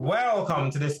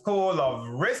Welcome to the School of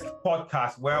Risk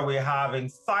podcast, where we have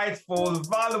insightful,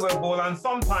 valuable, and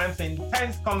sometimes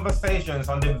intense conversations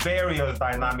on the various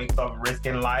dynamics of risk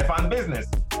in life and business.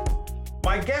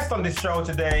 My guest on the show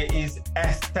today is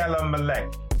Estella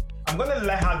Malek. I'm going to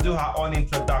let her do her own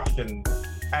introduction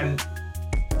and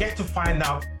get to find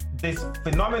out this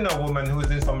phenomenal woman who's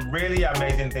doing some really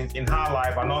amazing things in her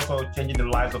life and also changing the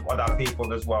lives of other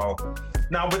people as well.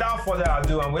 Now, without further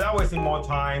ado and without wasting more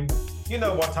time, you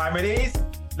know what time it is.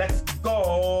 Let's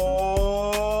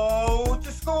go to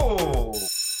school.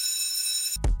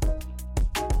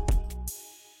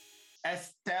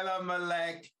 Estella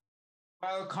Malek,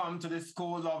 welcome to the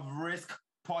School of Risk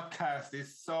podcast.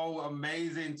 It's so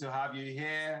amazing to have you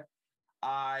here.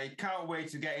 I can't wait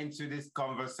to get into this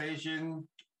conversation.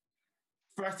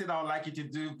 First thing I would like you to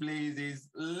do, please, is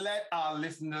let our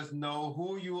listeners know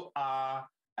who you are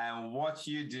and what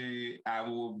you do, and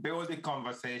we'll build the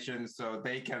conversation so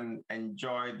they can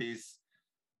enjoy this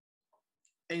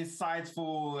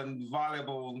insightful and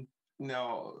valuable,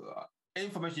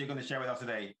 information you're going to share with us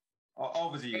today.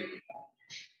 Over to you.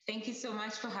 Thank you so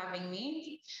much for having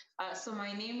me. So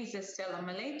my name is Estella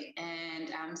Malek,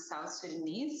 and I'm South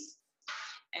Sudanese,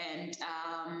 and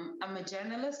I'm a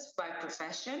journalist by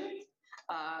profession.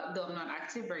 Though I'm not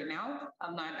active right now,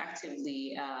 I'm not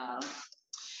actively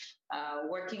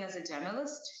working as a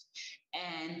journalist,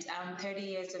 and I'm 30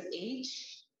 years of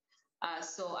age.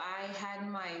 So I had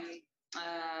my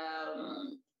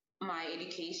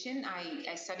education.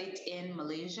 I studied in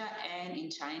Malaysia and in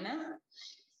China,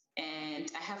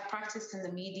 and I have practiced in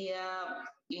the media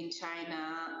in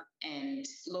China and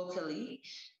locally,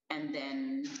 and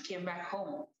then came back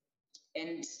home,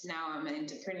 and now I'm an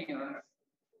entrepreneur.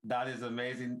 That is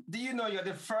amazing. Do you know you're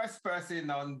the first person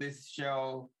on this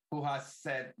show who has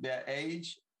said their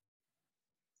age?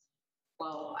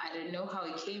 Well, I don't know how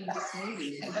it came this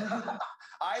movie.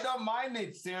 I don't mind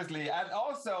it, seriously. And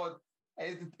also,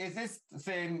 is this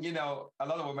thing, a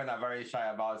lot of women are very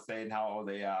shy about saying how old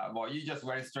they are. Well, you just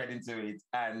went straight into it.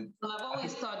 And well, I've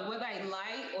always thought whether I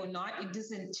lie or not, it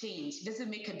doesn't change. It doesn't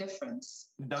make a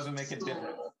difference. It doesn't make a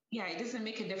difference. Yeah, it doesn't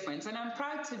make a difference. And I'm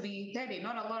proud to be 30.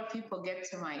 Not a lot of people get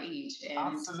to my age. And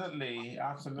absolutely.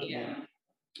 Yeah.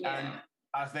 And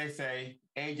as they say,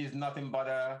 age is nothing but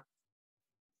a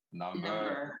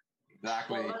number.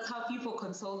 Exactly. Well, that's how people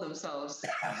console themselves.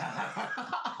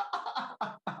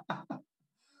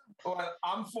 Well,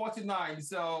 I'm 49,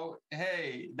 so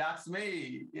hey, that's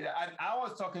me. I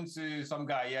was talking to some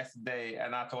guy yesterday,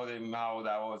 and I told him how old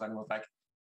I was, and he was like,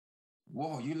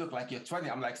 "Whoa, you look like you're 20."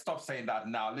 I'm like, "Stop saying that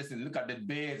now. Listen, look at the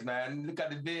beard, man. Look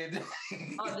at the beard."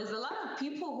 Oh, there's a lot of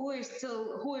people who are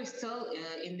still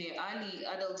in their early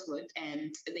adulthood,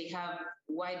 and they have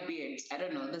white beards. I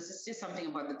don't know. This is just something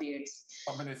about the beards.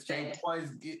 Something has changed. Boys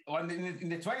in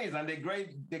the 20s, and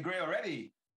they're gray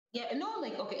already. Yeah, no,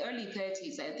 like, okay, early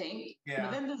 30s, I think. Yeah.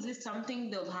 But then there's this something,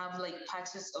 they'll have like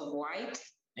patches of white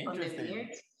on their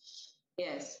beards.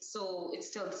 Yes, so it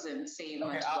still doesn't say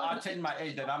much. Okay, I'll change my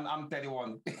age then. I'm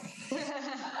 31.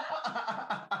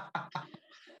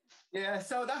 Yeah,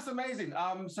 so that's amazing.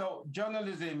 So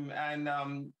journalism,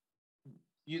 and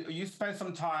you spent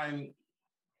some time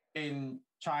in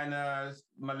China,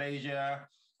 Malaysia,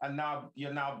 and now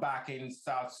you're back in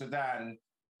South Sudan.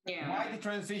 Yeah. Why the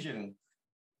transition?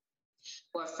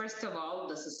 Well, first of all,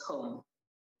 this is home.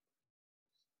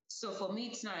 So for me,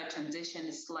 it's not a transition.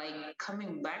 It's like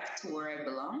coming back to where I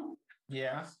belong.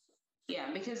 Yeah. Yeah,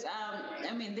 because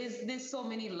there's so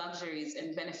many luxuries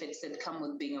and benefits that come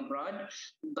with being abroad,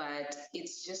 but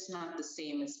it's just not the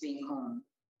same as being home.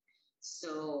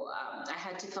 So I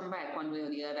had to come back one way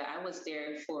or the other. I was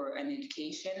there for an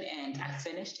education, and I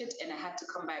finished it, and I had to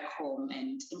come back home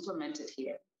and implement it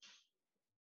here.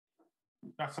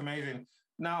 That's amazing.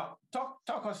 Now,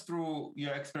 talk us through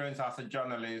your experience as a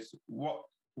journalist. What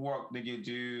work did you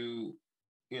do?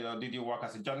 Did you work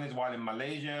as a journalist while in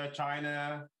Malaysia,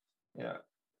 China? Yeah.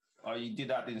 Or you did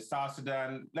that in South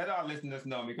Sudan? Let our listeners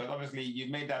know, because obviously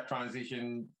you made that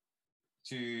transition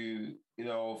to,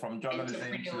 from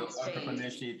journalism to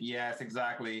entrepreneurship. Yes,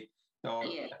 exactly. So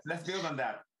let's build on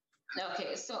that.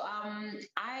 Okay. So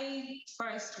I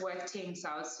first worked in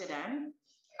South Sudan.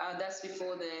 That's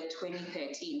before the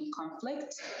 2013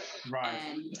 conflict. Right.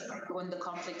 And when the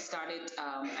conflict started,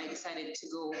 I decided to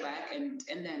go back, and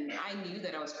then I knew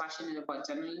that I was passionate about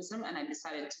journalism, and I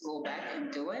decided to go back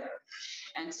and do it.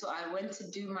 And so I went to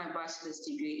do my bachelor's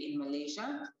degree in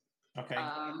Malaysia. Okay.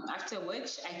 After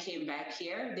which I came back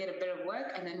here, did a bit of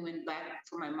work, and then went back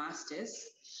for my master's.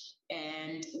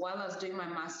 And while I was doing my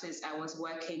master's, I was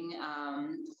working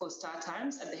for Star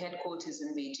Times at the headquarters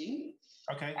in Beijing.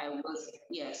 Okay.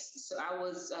 So I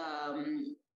was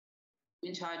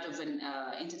in charge of an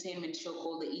entertainment show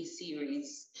called the E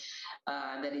Series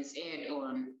that is aired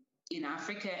on in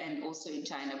Africa and also in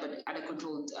China, but at a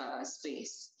controlled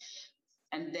space.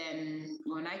 And then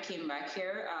when I came back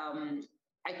here,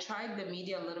 I tried the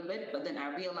media a little bit, but then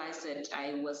I realized that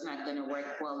I was not going to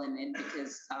work well in it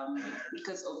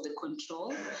because of the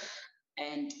control,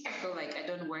 and I feel like I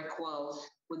don't work well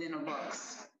within a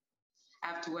box. I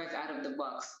have to work out of the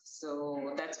box.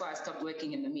 So that's why I stopped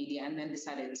working in the media and then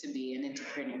decided to be an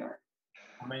entrepreneur.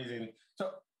 Amazing. So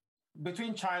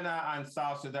between China and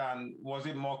South Sudan, was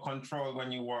it more controlled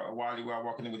when you were while you were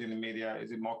working within the media?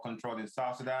 Is it more controlled in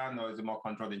South Sudan or is it more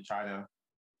controlled in China?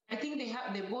 I think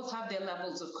they both have their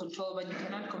levels of control, but you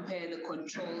cannot compare the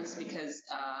controls because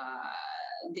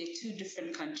they're two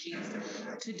different countries,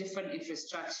 two different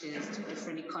infrastructures, two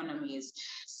different economies.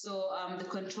 So the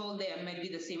control there might be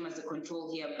the same as the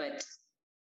control here, but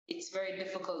it's very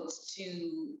difficult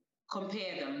to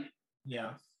compare them.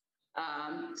 Yeah.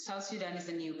 South Sudan is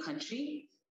a new country.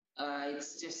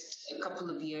 It's just a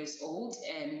couple of years old,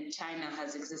 and China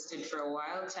has existed for a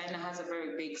while. China has a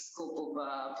very big scope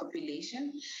of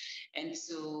population. And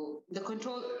so the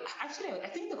control, actually, I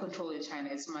think the control in China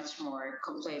is much more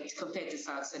compared to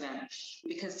South Sudan,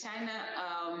 because China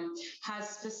has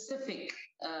specific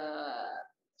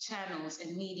channels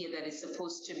and media that is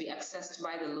supposed to be accessed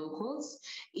by the locals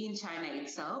in China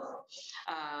itself,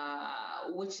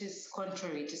 which is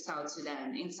contrary to South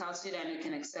Sudan. In South Sudan, you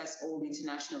can access all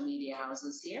international media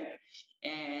houses here,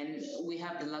 and we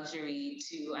have the luxury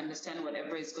to understand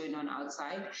whatever is going on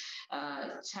outside.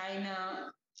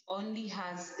 China only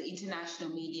has the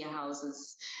international media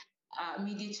houses,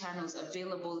 media channels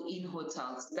available in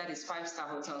hotels, that is five-star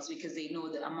hotels, because they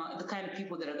know the kind of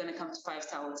people that are going to come to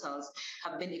five-star hotels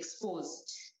have been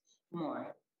exposed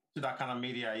more to that kind of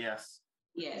media. Yes.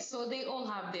 Yeah, so they all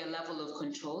have their level of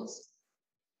controls,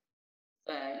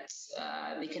 but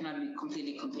they cannot be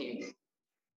completely compared.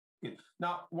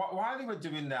 Now, while you were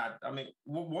doing that, I mean,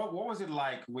 what was it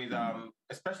like with,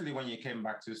 especially when you came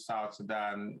back to South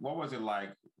Sudan, what was it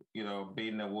like,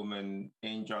 being a woman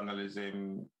in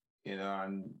journalism,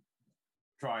 and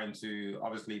trying to,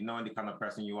 obviously, knowing the kind of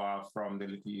person you are from the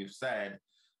little you've said,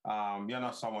 you're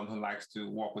not someone who likes to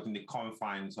walk within the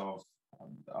confines of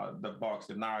the box,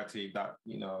 the narrative that,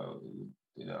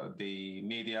 the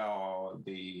media or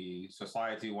the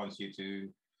society wants you to,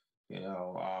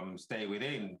 stay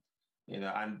within.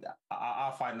 And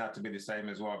I find that to be the same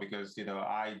as well, because,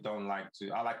 I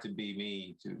like to be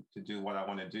me, to do what I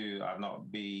want to do. I'll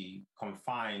not be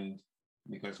confined,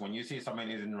 because when you see something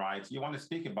isn't right, you want to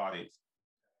speak about it.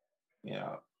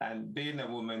 And being a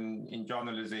woman in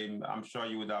journalism, I'm sure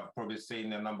you would have probably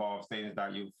seen a number of things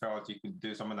that you felt you could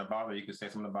do something about, or you could say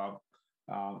something about.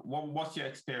 What's your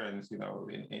experience,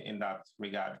 in that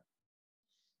regard?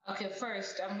 Okay,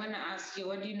 first, I'm going to ask you,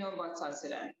 what do you know about South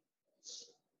Sudan?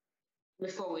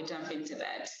 Before we jump into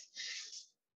that.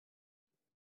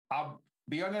 I'll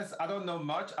be honest, I don't know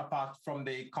much apart from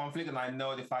the conflict, and I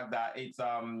know the fact that it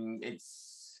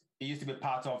used to be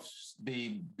part of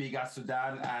the bigger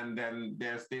Sudan, and then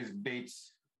there's this bit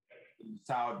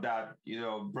south that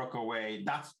broke away.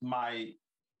 That's my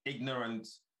ignorant,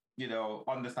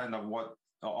 understanding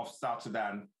of South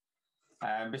Sudan.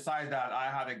 And besides that,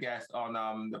 I had a guest on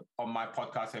my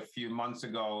podcast a few months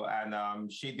ago,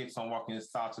 and she did some work in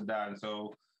South Sudan.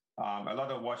 So a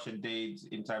lot of what she did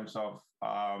in terms of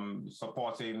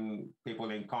supporting people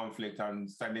in conflict and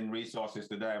sending resources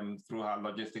to them through her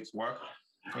logistics work,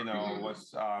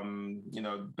 was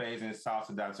based in South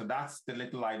Sudan. So that's the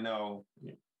little I know.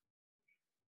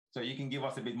 So you can give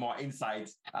us a bit more insight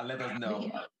and let us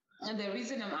know. Yeah. And the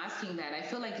reason I'm asking that, I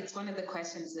feel like it's one of the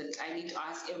questions that I need to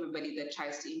ask everybody that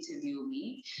tries to interview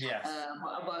me. Yes.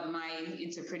 About my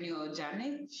entrepreneurial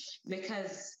journey,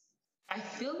 because I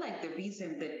feel like the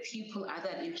reason that people are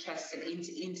that interested in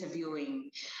interviewing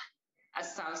a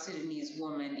South Sudanese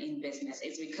woman in business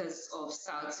is because of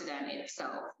South Sudan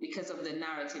itself, because of the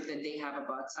narrative that they have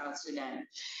about South Sudan.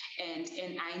 And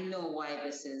I know why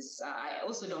this is. I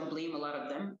also don't blame a lot of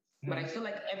them. But I feel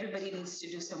like everybody needs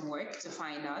to do some work to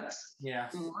find out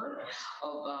more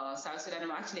of South Sudan.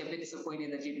 I'm actually a bit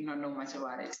disappointed that you do not know much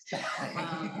about it.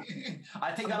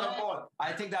 I take that on board.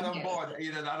 On board.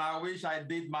 And I wish I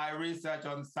did my research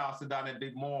on South Sudan a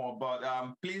bit more. But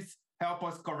please help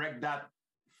us correct that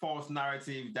false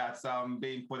narrative that's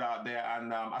being put out there.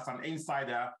 And as an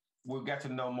insider, we'll get to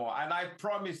know more. And I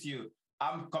promise you,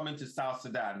 I'm coming to South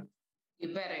Sudan.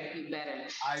 You better.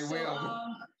 I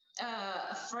will.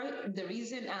 For the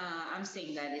reason I'm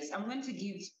saying that is I'm going to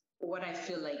give what I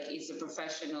feel like is a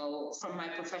professional, from my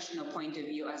professional point of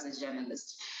view as a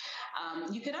journalist.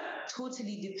 You cannot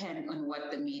totally depend on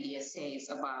what the media says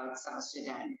about South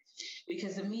Sudan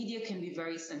because the media can be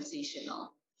very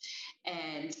sensational.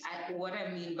 And what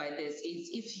I mean by this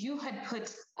is if you had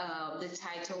put the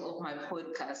title of my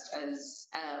podcast as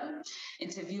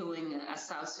interviewing a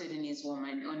South Sudanese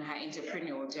woman on her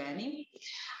entrepreneurial journey,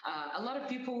 a lot of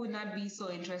people would not be so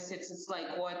interested. It's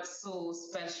like, what's so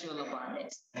special about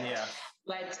it? Yeah.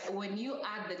 But when you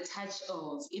add the touch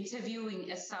of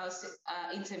interviewing a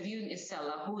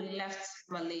seller who left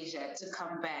Malaysia to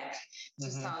come back to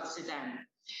South Sudan,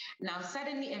 now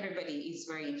suddenly everybody is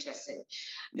very interested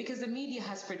because the media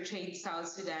has portrayed South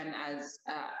Sudan as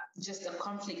just a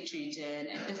conflict region,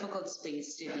 a difficult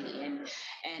space to be in,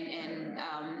 and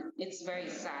it's very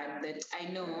sad that I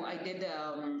know I did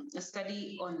a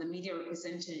study on the media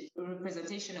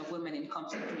representation of women in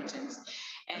conflict regions.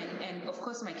 And of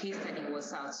course, my case study was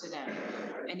South Sudan.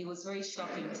 And it was very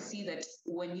shocking to see that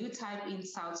when you type in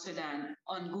South Sudan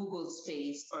on Google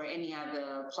Space or any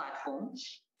other platform,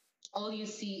 all you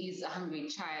see is a hungry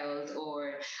child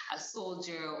or a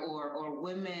soldier or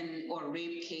women or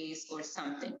rape case or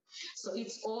something. So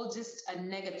it's all just a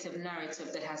negative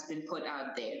narrative that has been put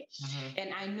out there.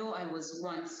 And I know I was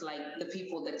once like the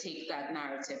people that take that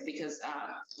narrative because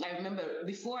I remember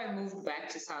before I moved back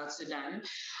to South Sudan,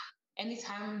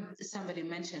 anytime somebody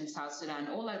mentioned South Sudan,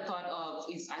 all I thought of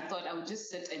is I thought I would just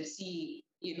sit and see,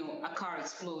 a car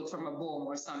explode from a bomb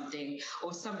or something,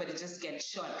 or somebody just get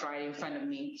shot right in front of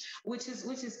me, which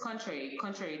is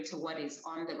contrary to what is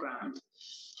on the ground.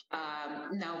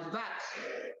 Now back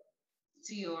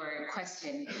to your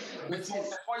question.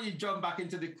 Before you jump back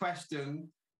into the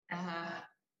question,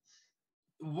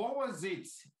 what was it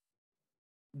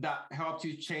that helped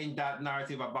you change that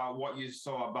narrative about what you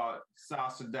saw about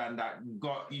South Sudan that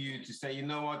got you to say, you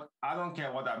know what, I don't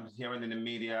care what I'm hearing in the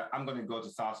media, I'm going to go to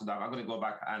South Sudan, I'm going to go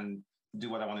back and do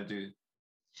what I want to do?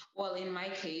 Well, in my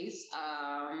case,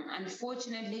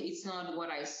 unfortunately, it's not what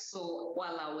I saw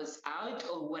while I was out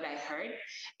or what I heard.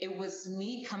 It was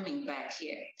me coming back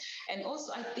here. And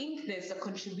also, I think there's a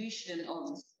contribution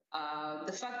of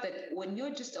the fact that when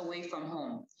you're just away from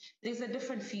home, there's a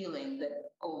different feeling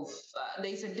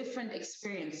there's a different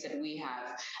experience that we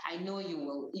have. I know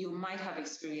you might have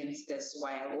experienced this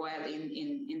while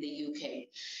in the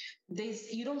UK.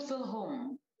 You don't feel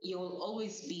home. You'll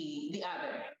always be the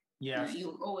other. Yes.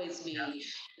 You'll always be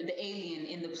the alien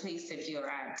in the place that you're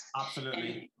at.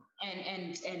 Absolutely.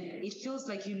 And it feels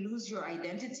like you lose your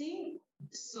identity.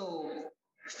 So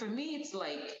for me, it's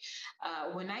like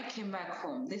when I came back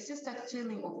home, there's just that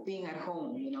feeling of being at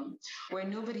home, where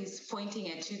nobody's pointing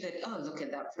at you that, oh, look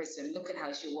at that person, look at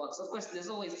how she walks. Of course, there's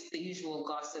always the usual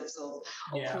gossips of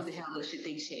who the hell does she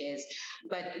think she is.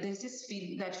 But there's just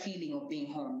that feeling of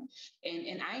being home.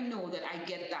 And I know that I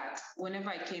get that whenever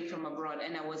I came from abroad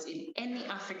and I was in any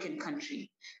African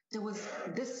country. There was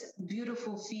this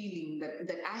beautiful feeling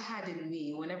that I had in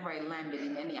me whenever I landed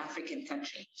in any African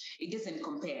country. It doesn't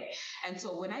compare. And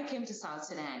so when I came to South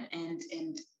Sudan,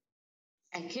 and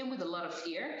I came with a lot of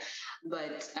fear,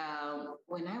 but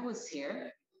when I was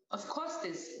here, of course,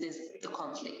 there's the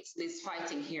conflicts, there's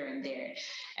fighting here and there,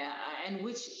 and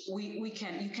which you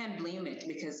can't blame it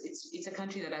because it's a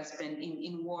country that has been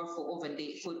in war for over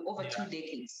 2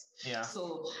 decades. Yeah.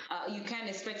 So you can't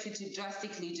expect it to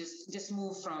drastically just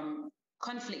move from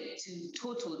conflict to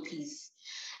total peace.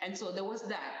 And so there was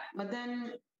that. But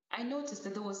then I noticed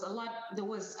that there was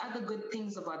other good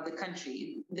things about the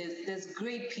country. There's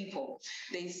great people.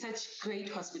 There's such great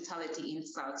hospitality in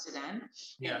South Sudan.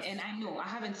 Yes. And I know I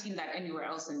haven't seen that anywhere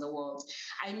else in the world.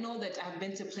 I know that I've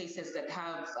been to places that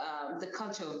have the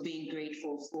culture of being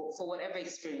grateful for whatever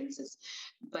experiences.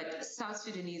 But South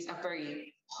Sudanese are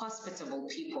very hospitable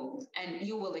people, and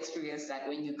you will experience that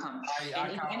when you come.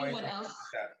 And anyone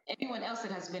else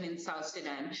that has been in South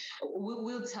Sudan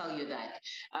will tell you that.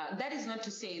 That is not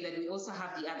to say that we also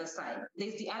have the other side.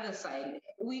 There's the other side.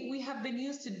 We have been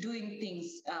used to doing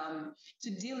things,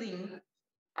 to dealing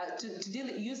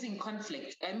using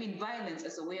conflict, violence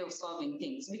as a way of solving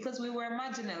things, because we were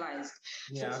marginalized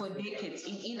for decades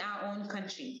in our own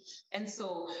country. And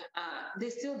so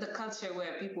there's still the culture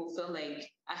where people feel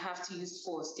like I have to use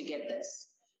force to get this,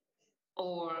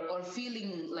 or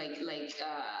feeling like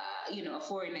a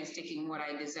foreigner is taking what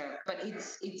I deserve. But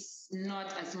it's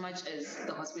not as much as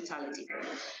the hospitality.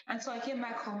 And so I came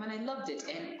back home and I loved it,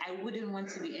 and I wouldn't want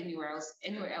to be anywhere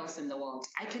else in the world.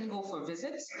 I can go for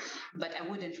visits, but I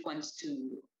wouldn't want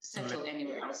to settle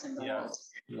anywhere else in the world.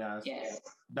 Yes.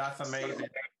 That's amazing.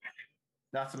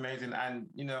 That's amazing. And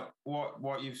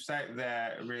what you've said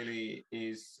there really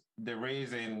is the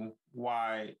reason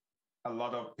why a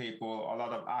lot of people, a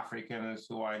lot of Africans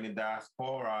who are in the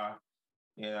diaspora,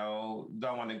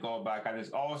 don't want to go back. And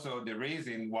it's also the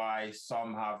reason why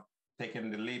some have taken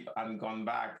the leap and gone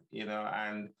back,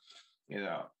 and you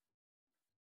know,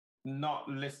 not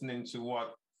listening to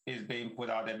what is being put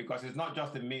out there, because it's not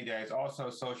just the media, it's also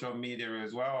social media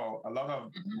as well. A lot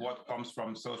of what comes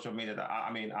from social media, that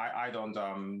I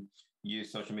don't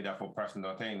use social media for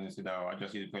personal things, I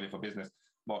just use it purely for business.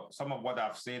 But some of what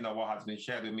I've seen or what has been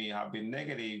shared with me have been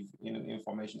negative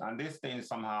information. And this thing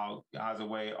somehow has a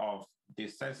way of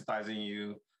desensitizing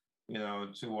you,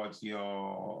 towards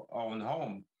your own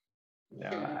home.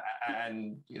 Yeah.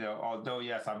 And, although,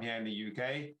 yes, I'm here in the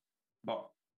UK, but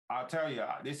I'll tell you,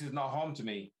 this is not home to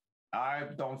me. I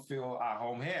don't feel at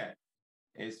home here.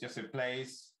 It's just a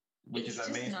place which is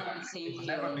amazing. Not the same feeling.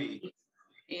 Never be.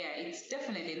 Yeah, it's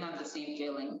definitely not the same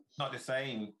feeling. Not the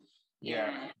same.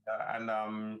 Yeah. And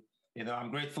I'm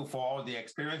grateful for all the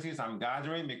experiences I'm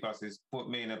gathering, because it's put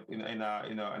me in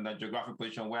a geographic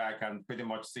position where I can pretty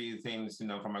much see things,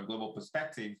 from a global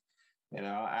perspective, and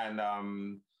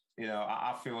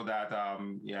I feel that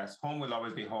yes, home will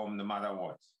always be home no matter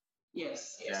what.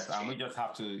 Yes. And we just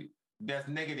have to. There's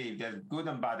negative, there's good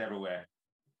and bad everywhere.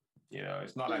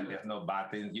 It's not like there's no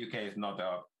bad things. UK is not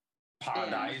a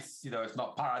paradise. It's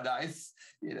not paradise.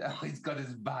 It's got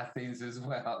its bad things as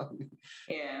well.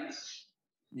 Yeah. Yes.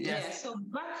 Yeah. So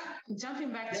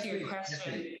jumping back to your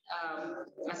question,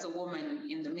 as a woman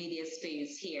in the media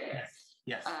space here.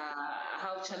 Yes.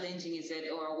 How challenging is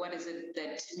it, or what is it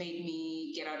that made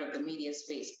me get out of the media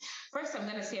space? First, I'm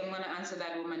going to say I'm going to answer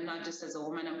that woman not just as a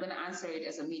woman. I'm going to answer it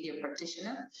as a media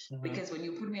practitioner, because when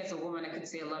you put me as a woman, I could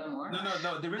say a lot more.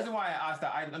 No. The reason why I asked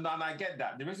that, and I get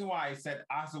that. The reason why I said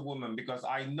as a woman, because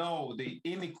I know the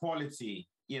inequality.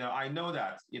 I know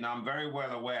that. I'm very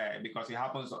well aware, because it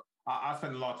happens. I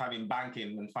spend a lot of time in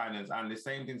banking and finance, and the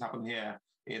same things happen here.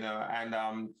 And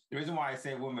the reason why I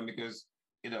say woman, because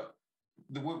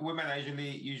the women are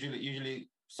usually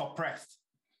suppressed,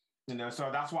 so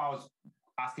that's why I was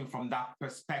asking from that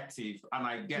perspective. And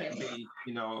I get the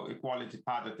equality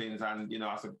part of things, and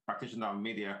as a practitioner of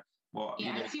media. But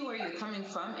I see where you're coming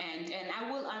from, and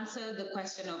I will answer the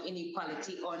question of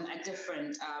inequality on a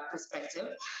different perspective,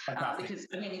 because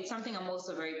it's something I'm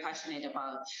also very passionate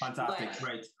about. Fantastic,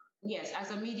 great. Yes,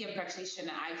 as a media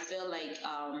practitioner, I feel like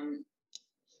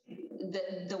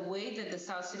the way that the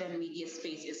South Sudan media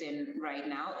space is in right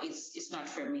now is not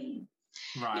for me.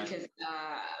 Right. Because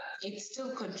it's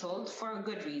still controlled for a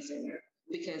good reason.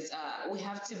 Because we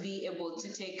have to be able to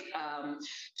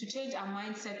to change our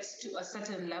mindsets to a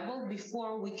certain level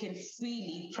before we can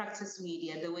freely practice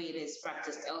media the way it is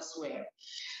practiced elsewhere.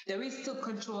 There is still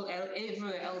control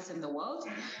everywhere else in the world,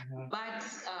 but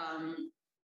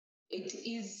it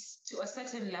is to a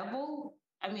certain level.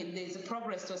 There's a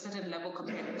progress to a certain level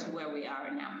compared to where we are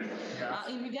now. Yes.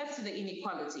 In regards to the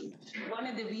inequality, one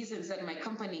of the reasons that my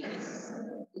company is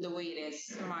the way it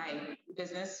is, my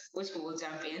business, which we will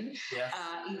jump in,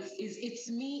 is it's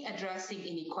me addressing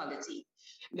inequality.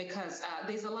 Because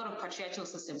there's a lot of patriarchal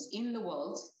systems in the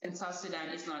world, and South Sudan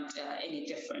is not any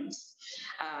different.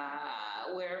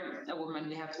 Where a woman,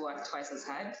 we have to work twice as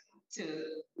hard to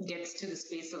get to the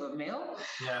space of a male.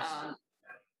 Yes.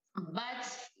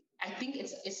 But I think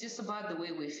it's just about the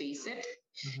way we face it.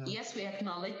 Yes, we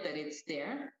acknowledge that it's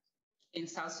there in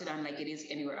South Sudan like it is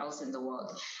anywhere else in the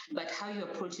world. But how you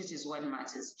approach it is what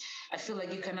matters. I feel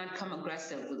like you cannot come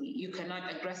aggressively. You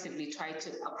cannot aggressively try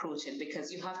to approach it,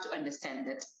 because you have to understand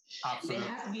that there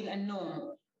has been a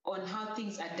norm on how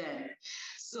things are done.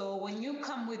 So when you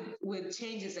come with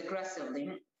changes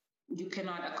aggressively, you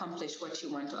cannot accomplish what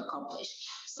you want to accomplish.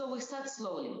 So we start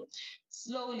slowly.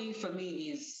 Slowly for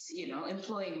me is,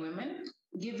 employing women,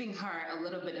 giving her a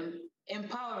little bit of,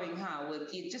 empowering her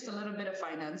with just a little bit of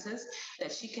finances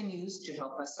that she can use to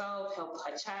help herself, help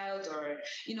her child, or,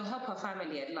 help her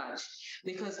family at large.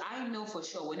 Because I know for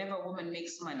sure whenever a woman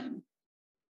makes money,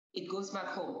 it goes back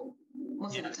home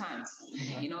most of the times.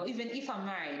 Even if I'm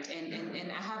married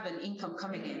and I have an income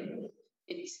coming in,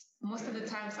 it's most of the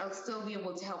times I'll still be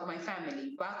able to help my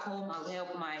family. Back home, I'll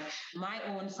help my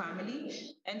own family.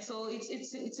 And so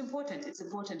it's important. It's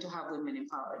important to have women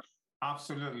empowered.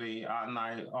 Absolutely. And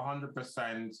I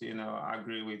 100%,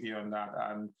 agree with you on that.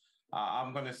 And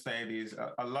I'm going to say this,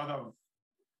 a lot of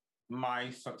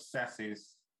my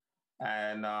successes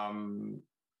and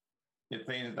the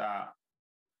things that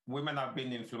women have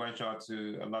been influential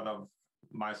to a lot of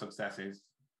my successes,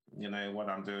 what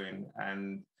I'm doing.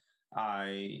 And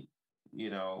I,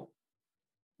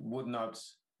 would not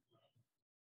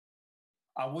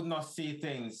I would not see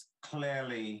things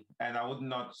clearly, and I would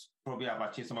not probably have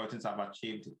achieved some of the things I've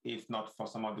achieved if not for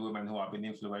some of the women who have been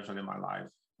influential in my life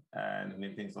and in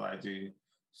the things that I do.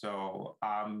 So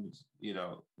I'm,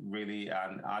 really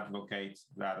an advocate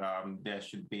that there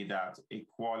should be that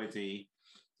equality,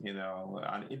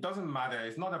 and it doesn't matter.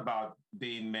 It's not about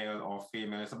being male or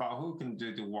female. It's about who can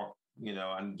do the work,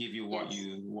 and give you what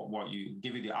you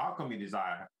give you the outcome you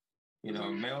desire.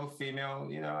 Male, female,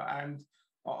 and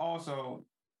also,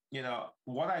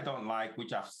 what I don't like,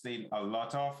 which I've seen a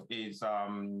lot of, is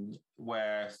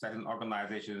where certain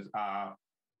organizations are.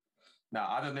 Now,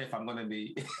 I don't know if I'm going to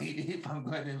be if I'm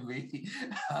going to be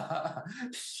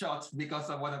shot because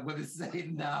of what I'm going to say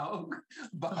now,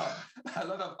 but a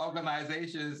lot of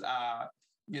organizations are,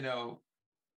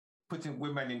 putting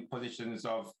women in positions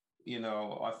of,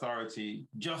 authority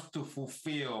just to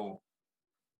fulfill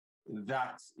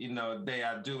that they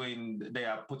are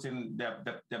putting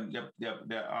that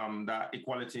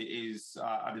equality is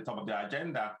at the top of their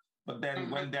agenda. But then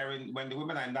when the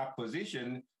women are in that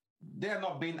position, they're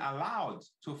not being allowed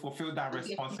to fulfill that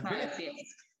responsibility.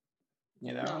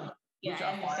 Yeah, which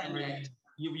I understand that.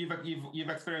 You've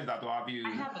experienced that, or have you?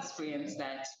 I have experienced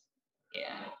that.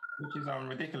 Yeah. Which is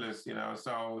ridiculous,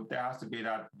 So there has to be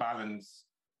that balance.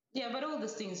 Yeah, but all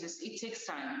these things it takes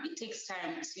time. It takes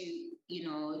time to see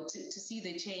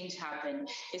the change happen.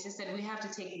 It's just that we have to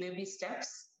take baby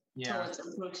steps towards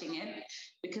approaching it.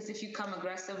 Because if you come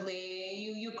aggressively,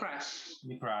 you crash.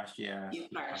 You crash, yeah. You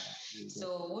crash.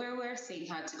 So we're seeing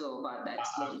how to go about that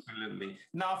slowly. Absolutely.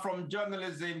 Now, from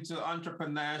journalism to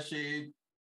entrepreneurship,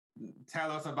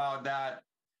 tell us about that.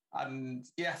 And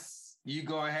yes, you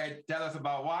go ahead. Tell us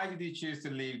about why did you choose to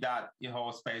leave that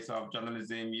whole space of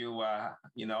journalism? You were,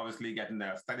 obviously getting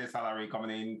a steady salary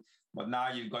coming in, but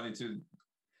now you've gone into,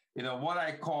 what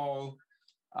I call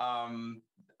a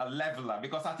leveler,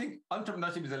 because I think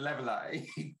entrepreneurship is a leveler.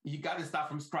 You got to start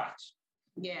from scratch.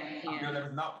 Yeah.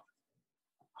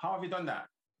 How have you done that?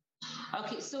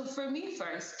 Okay, so for me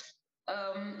first,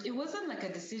 it wasn't like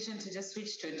a decision to just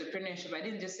switch to entrepreneurship. I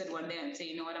didn't just sit one day and say,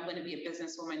 you know what, I'm going to be a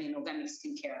businesswoman in organic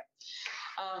skincare.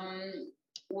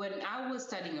 When I was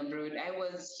studying abroad, I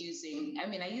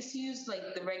used to use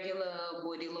like the regular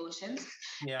body lotions.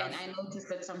 Yes. And I noticed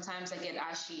that sometimes I get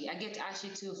ashy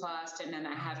too fast, and then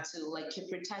I have to like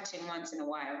keep retouching once in a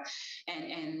while.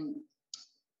 And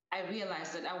I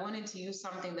realized that I wanted to use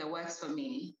something that works for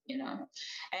me,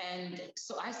 And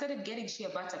so I started getting shea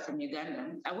butter from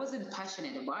Uganda. I wasn't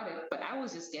passionate about it, but I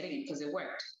was just getting it because it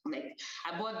worked. Like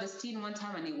I bought this tin one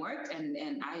time and it worked,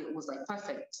 and I was like,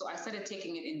 perfect. So I started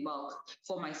taking it in bulk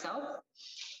for myself.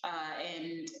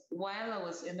 And while I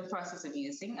was in the process of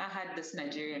using, I had this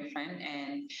Nigerian friend,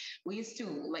 and we used to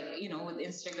with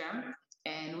Instagram,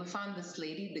 and we found this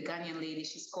lady, the Ghanaian lady,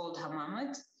 she's called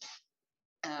Hamamat,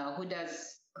 who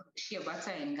does shea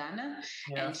butter in Ghana,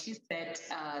 and she said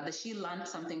that she learned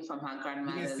something from her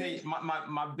grandmother. You can see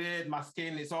my beard, my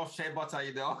skin, it's all shea butter,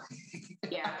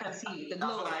 Yeah, I can see the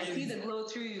glow. I see the glow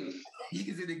through you. You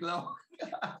can see the glow.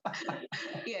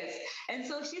 Yes, and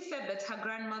so she said that her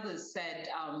grandmother said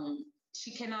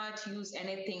she cannot use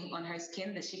anything on her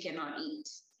skin that she cannot eat.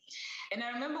 And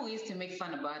I remember we used to make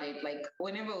fun about it. Like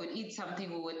whenever we'd eat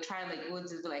something, we would try I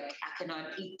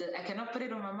cannot put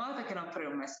it on my mouth, I cannot put it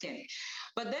on my skin.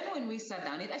 But then when we sat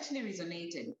down, it actually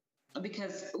resonated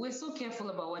because we're so careful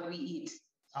about what we eat.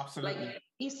 Absolutely. Like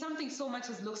if something so much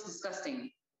as looks disgusting,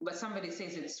 but somebody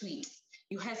says it's sweet,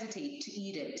 you hesitate to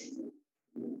eat it.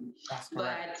 That's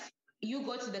correct. But you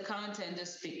go to the counter and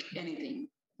just pick anything.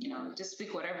 Just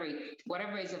pick whatever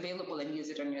is available and use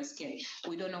it on your skin.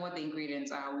 We don't know what the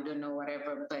ingredients are. We don't know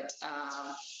whatever, but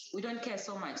we don't care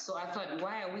so much. So I thought,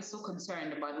 why are we so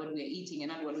concerned about what we're eating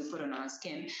and not what we put on our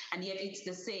skin? And yet it's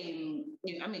the same.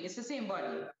 It's the same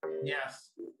body. Yes.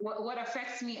 What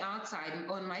affects me outside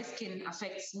on my skin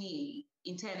affects me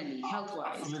internally,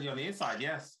 health-wise. Absolutely, on the inside,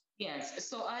 yes. Yes.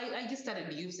 So I just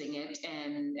started using it,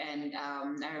 and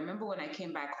I remember when I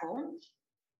came back home,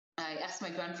 I asked my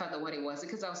grandfather what it was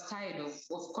because I was tired of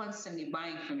constantly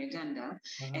buying from Uganda,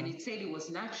 and it said it was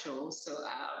natural. So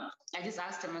I just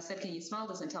asked him, I said, can you smell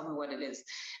this and tell me what it is?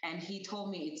 And he told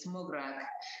me it's mograk.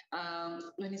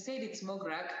 When he said it's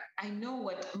mograk, I know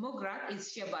what mograk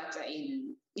is. Shea butter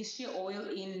is shea oil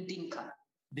in Dinka.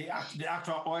 The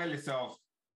actual oil itself.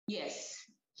 Yes.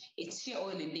 It's shea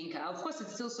oil in Dinka. Of course, it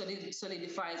still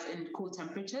solidifies in cool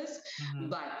temperatures,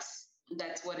 but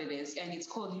that's what it is. And it's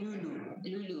called Lulu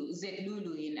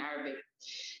in Arabic.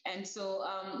 And so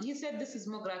he said, this is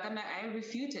mograk. And I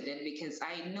refuted it because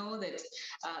I know that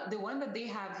the one that they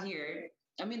have here,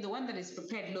 I mean, the one that is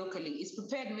prepared locally is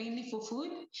prepared mainly for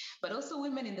food, but also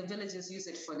women in the villages use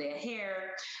it for their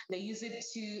hair. They use it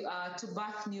to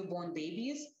bath newborn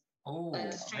babies. To Oh,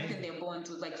 strengthen amazing. their bones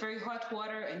with like very hot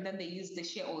water, and then they use the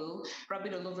shea oil, rub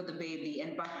it all over the baby,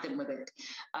 and bath them with it.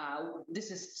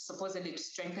 This is supposedly to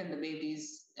strengthen the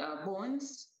baby's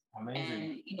bones,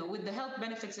 Amazing. and with the health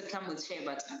benefits that come with shea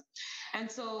butter. And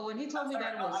so when he told me Sorry,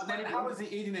 that was and what then it how was, is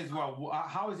it eaten as well?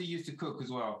 How is it used to cook as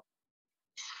well?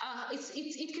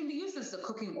 it can be used as a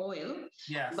cooking oil,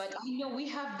 Yes. but we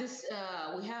have this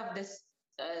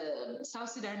South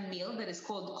Sudan meal that is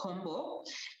called combo.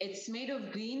 It's made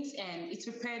of greens and it's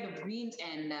prepared of greens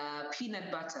and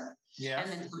peanut butter, Yes.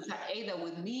 and then either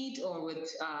with meat or with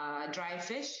dry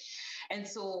fish. And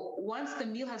so once the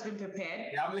meal has been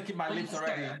prepared, Yeah, I'm licking my lips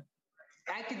already.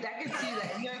 I can see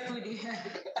that you're a foodie.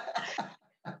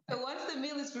 So once the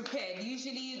meal is prepared,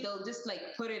 usually they'll just like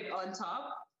put it on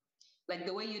top, like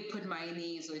the way you'd put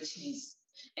mayonnaise or cheese,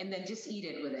 and then just eat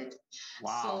it with it.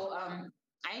 Wow. So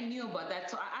I knew about that.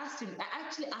 So I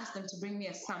actually asked them to bring me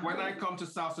a sample. When I come to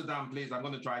South Sudan, please, I'm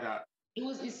going to try that.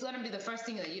 It's going to be the first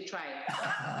thing that you try.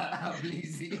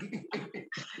 Please.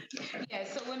 Yeah,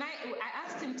 so when I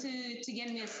asked him to get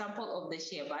me a sample of the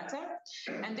shea butter,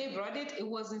 and they brought it. It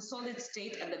was in solid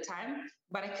state at the time,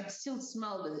 but I could still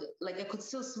smell I could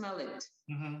still smell it.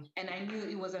 Mm-hmm. And I knew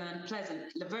it was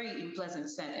a very unpleasant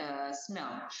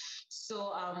smell.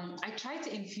 So I tried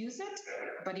to infuse it,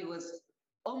 but it was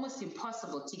almost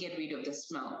impossible to get rid of the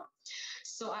smell.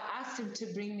 So I asked him to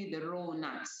bring me the raw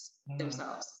nuts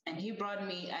themselves, and they brought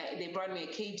me a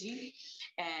kg,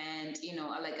 and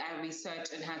I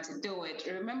researched on how to do it.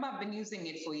 Remember, I've been using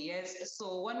it for years,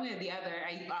 so one way or the other,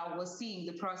 I was seeing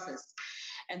the process,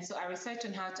 and so I researched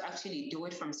on how to actually do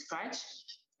it from scratch.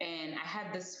 And I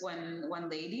had this one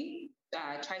lady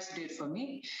try to do it for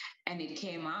me, and it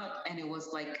came out, and it was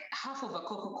like half of a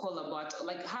Coca-Cola bottle,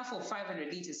 like half of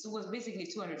 500 liters. So it was basically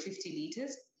 250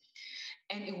 liters,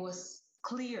 and it was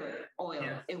clear oil.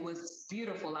 Yeah. It was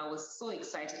beautiful. I was so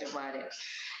excited about it.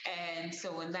 And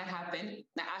so when that happened,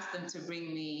 I asked them to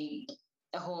bring me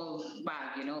a whole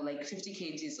bag, like 50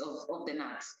 kgs of the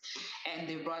nuts. And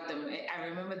they brought them. I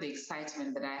remember the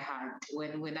excitement that I had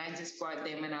when I just brought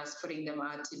them and I was putting them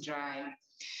out to dry.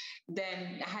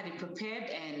 Then I had it prepared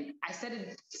and I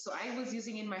started, so I was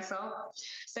using it myself,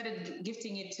 started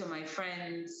gifting it to my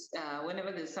friends.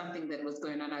 Whenever there's something that was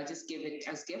going on, I just give it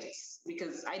as gifts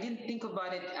because I didn't think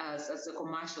about it as a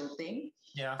commercial thing.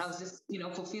 Yeah. I was just,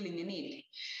 fulfilling a need.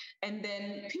 And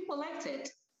then people liked it.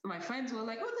 My friends were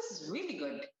like, oh, this is really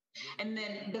good. And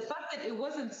then the fact that it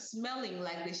wasn't smelling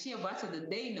like the shea butter that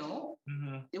they know,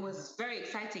 it was very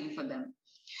exciting for them.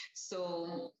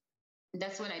 So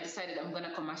that's when I decided I'm going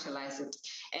to commercialize it.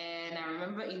 And I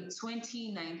remember in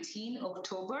 2019,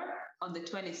 October, on the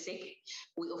 26th,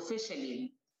 we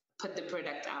officially put the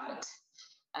product out.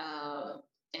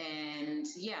 And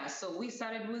yeah, so we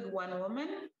started with one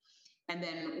woman, and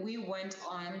then we went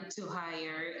on to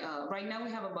hire, right now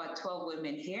we have about 12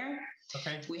 women here.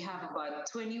 Okay. We have about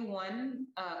 21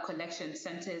 collection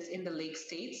centers in the Lake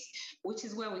States, which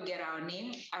is where we get our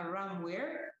name,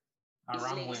 Aramware.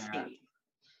 Aramware.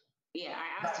 Yeah,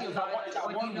 I asked you about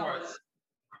what you know. Word.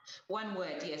 One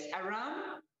word, yes.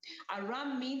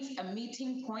 Aram means a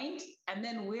meeting point, and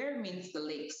then where means the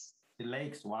lakes. The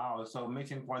lakes, wow. So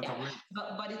meeting point of lakes.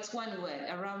 But it's one word,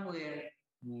 Aramware.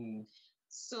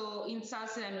 So in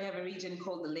South Sudan, we have a region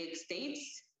called the Lake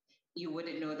States. You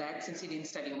wouldn't know that since you didn't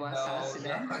study about South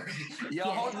Sudan. No. You're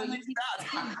holding it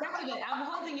that. Exactly. I'm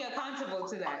holding you accountable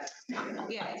to that.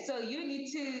 Yeah. So you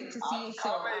need to see. I'm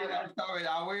sorry,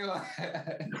 I will.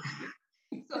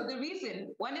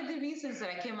 So one of the reasons that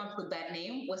I came up with that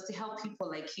name was to help people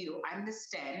like you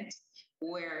understand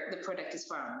where the product is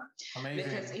from. Amazing.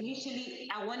 Because initially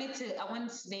I wanted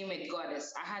to name it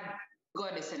Goddess. I had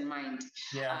Goddess in mind.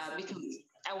 Yeah. Because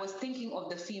I was thinking of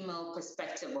the female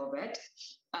perspective of it.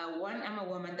 One, I'm a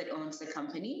woman that owns the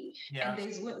company, and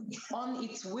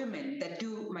it's women that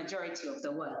do majority of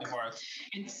the work.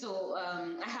 And so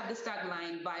I have this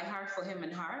tagline: "By her, for him,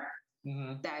 and her."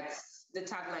 That's the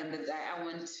tagline that I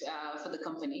want for the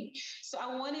company. So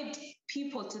I wanted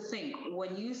people to think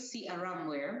when you see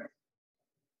Aramware,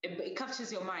 it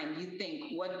captures your mind. You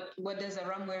think, what does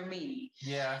Aramware mean?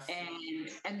 Yes.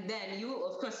 And then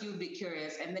you'll be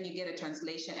curious, and then you get a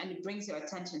translation, and it brings your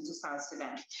attention to South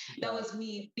Sudan. That was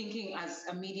me thinking as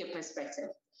a media perspective.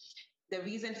 The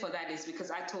reason for that is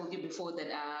because I told you before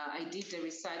that I did the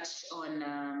research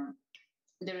on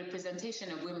the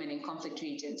representation of women in conflict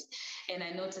regions, and I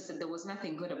noticed that there was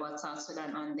nothing good about South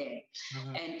Sudan on there.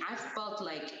 And I felt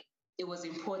like it was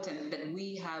important that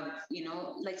we have,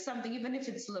 like something, even if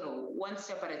it's little, one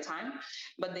step at a time,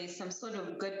 but there's some sort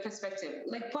of good perspective,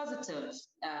 like positive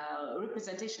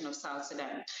representation of South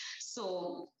Sudan.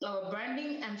 So our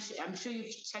branding, I'm sure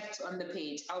you've checked on the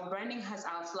page, our branding has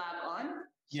our flag on.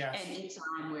 Yes. And it's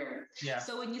armwear. Yes.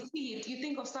 So when you see it, you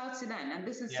think of South Sudan, and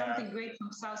this is something great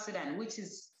from South Sudan, which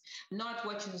is not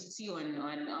what you see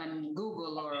on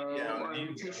Google or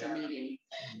social media.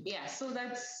 Yeah, so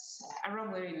that's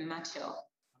armwear in a nutshell.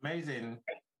 Amazing.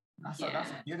 That's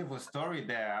a beautiful story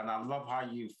there. And I love how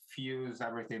you fuse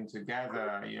everything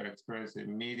together. Your experience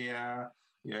in media,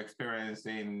 your experience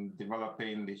in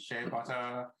developing the shea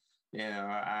butter,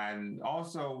 and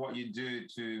also what you do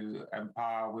to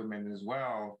empower women as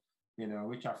well,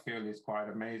 which I feel is quite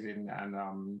amazing.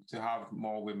 And to have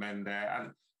more women there.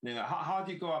 And, how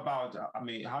do you go about,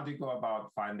 how do you go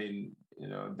about finding,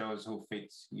 those who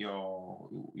fit your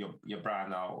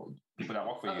brand or people that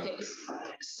work for you?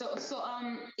 So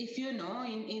if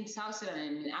in South Sudan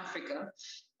and in Africa,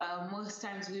 most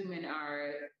times women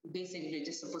are basically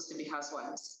just supposed to be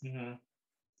housewives. Mm-hmm.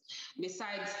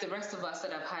 Besides the rest of us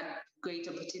that have had great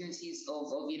opportunities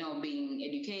of being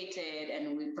educated,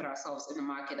 and we put ourselves in the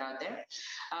market out there.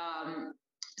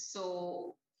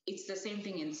 So it's the same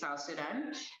thing in South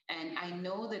Sudan. And I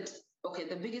know that,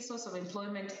 the biggest source of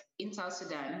employment in South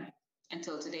Sudan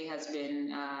until today has been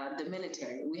the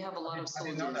military. We have a lot of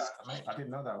soldiers. I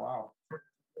didn't know that. Wow.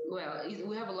 Well,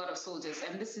 we have a lot of soldiers,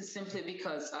 and this is simply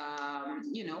because,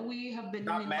 we have been...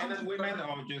 Not men and women,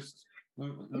 or just...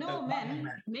 No,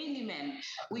 men, mainly men.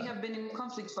 We have been in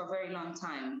conflict for a very long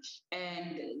time,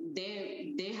 and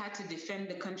they had to defend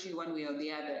the country one way or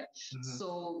the other. Mm-hmm.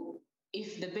 So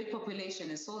if the big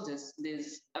population is soldiers,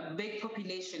 there's a big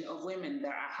population of women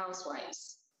that are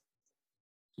housewives.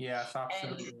 Yes,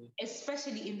 absolutely. And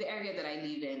especially in the area that I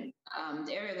live in.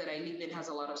 The area that I live in has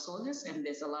a lot of soldiers, and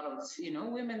there's a lot of,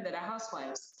 women that are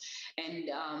housewives.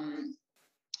 And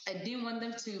I didn't want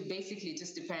them to basically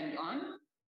just depend on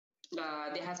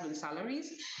their husband's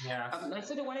salaries. Yeah. I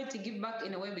sort of wanted to give back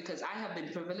in a way, because I have been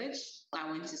privileged. I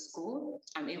went to school.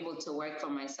 I'm able to work for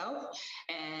myself.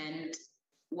 And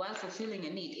while fulfilling a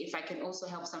need, if I can also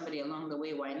help somebody along the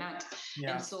way, why not?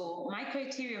 Yeah. And so my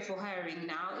criteria for hiring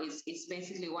now is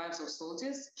basically wives of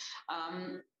soldiers.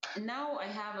 Now I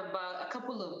have about a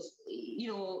couple of,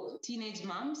 teenage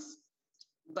moms,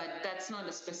 but that's not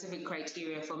a specific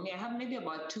criteria for me. I have maybe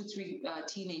about 2-3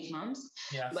 teenage moms,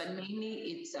 yes. But mainly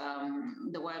it's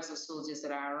the wives of soldiers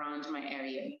that are around my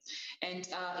area. And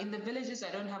in the villages,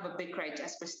 I don't have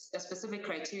a specific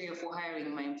criteria for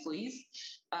hiring my employees,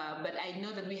 but I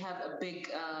know that we have a big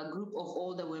group of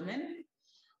older women.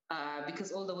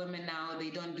 Because older women now, they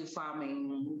don't do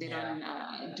farming, they don't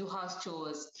do house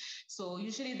chores. So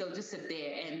usually they'll just sit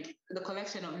there, and the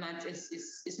collection of nuts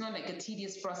is not like a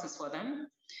tedious process for them.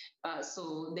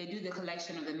 So they do the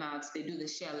collection of the nuts, they do the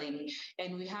shelling.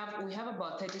 And we have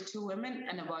about 32 women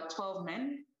and about 12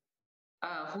 men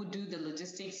who do the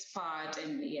logistics part,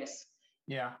 and yes.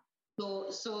 Yeah.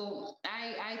 So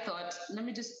I thought, let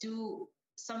me just do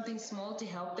something small to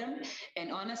help them.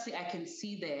 And honestly, I can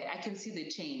see the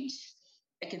change.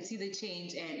 I can see the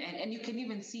change, and you can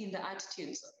even see in the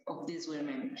attitudes of these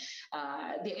women.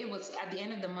 They're able to, at the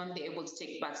end of the month, they're able to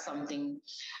take back something.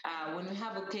 When we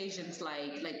have occasions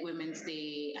like Women's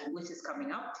Day, which is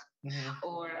coming up, mm-hmm.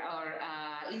 or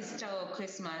Easter or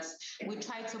Christmas, we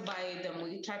try to buy them.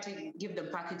 We try to give them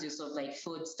packages of like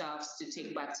foodstuffs to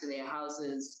take back to their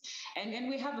houses, and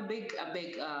we have a big.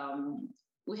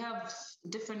 We have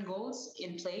different goals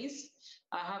in place.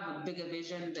 I have a bigger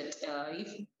vision that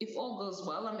if all goes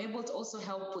well, I'm able to also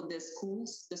help with the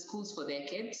schools for their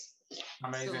kids.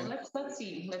 Amazing. So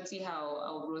let's see how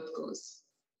our growth goes.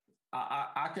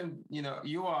 I can,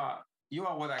 you are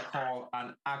what I call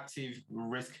an active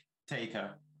risk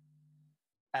taker,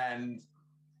 and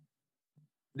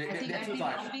I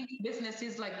think business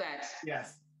is like that.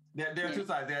 Yes. There are two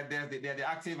sides. They're the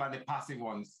active and the passive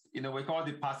ones. We call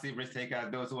the passive risk taker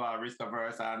those who are risk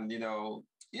averse and,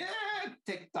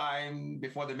 take time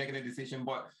before they make any decision.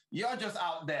 But you're just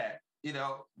out there,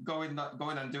 going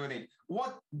and doing it.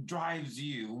 What drives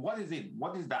you? What is it?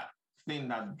 What is that thing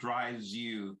that drives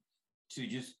you to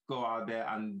just go out there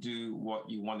and do what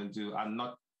you want to do and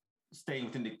not staying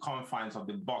within the confines of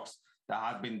the box that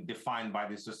has been defined by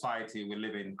the society we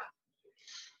live in?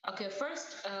 Okay,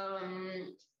 first,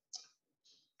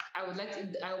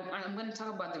 I'm going to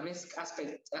talk about the risk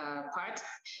aspect part.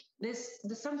 There's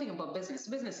something about business.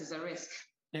 Business is a risk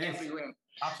everywhere.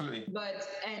 Absolutely. But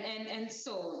and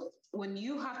so when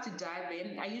you have to dive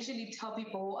in, I usually tell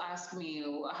people who ask me,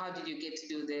 how did you get to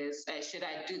do this? Should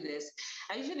I do this?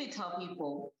 I usually tell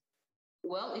people,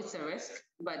 Well, it's a risk,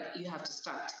 but you have to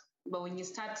start. But when you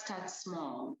start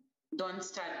small. Don't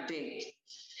start big.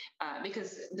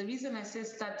 Because the reason I say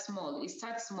start small is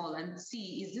start small and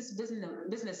see, is this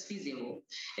business feasible?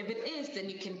 If it is, then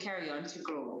you can carry on to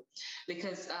grow.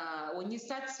 Because when you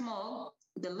start small,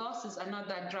 the losses are not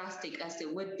that drastic as they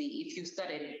would be if you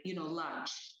started,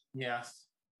 large. Yes.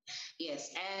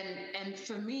 Yes, and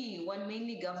for me, what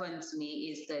mainly governs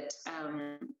me is that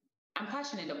I'm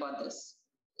passionate about this.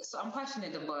 So I'm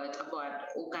passionate about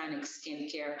organic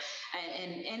skincare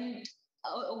and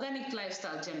organic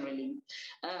lifestyle generally,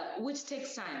 which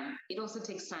takes time. It also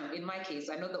takes time. In my case,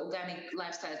 I know the organic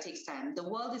lifestyle takes time. The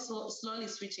world is slowly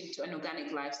switching to an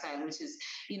organic lifestyle, which is,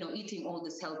 eating all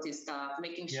this healthy stuff,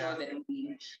 making sure that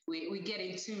we get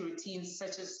into routines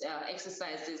such as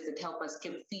exercises that help us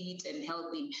keep fit and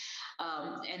healthy,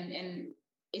 and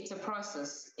it's a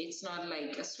process. It's not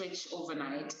like a switch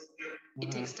overnight.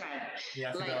 It takes time.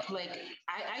 Yes, like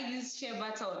I use shea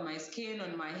butter on my skin,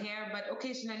 on my hair, but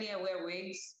occasionally I wear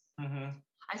wigs.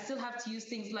 I still have to use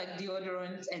things like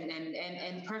deodorants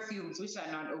and perfumes, which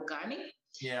are not organic.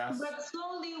 Yes. But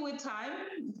slowly with time,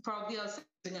 probably I'll start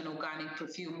using an organic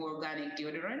perfume or organic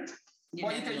deodorant.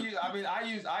 Well, you can use. I mean,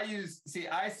 I use. See,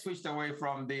 I switched away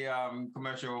from the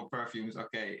commercial perfumes.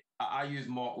 Okay, I use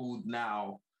more oud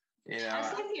now.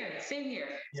 Same here.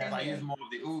 Yes, I use more of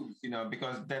the ouds,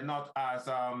 because they're not as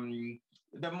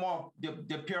they're more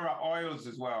the purer oils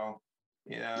as well.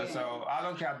 So I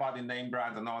don't care about the name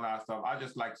brands and all that stuff. I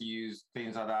just like to use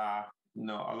things that are,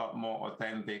 a lot more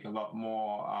authentic, a lot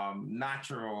more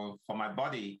natural for my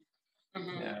body.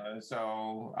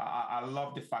 So I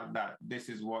love the fact that this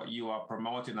is what you are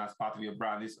promoting as part of your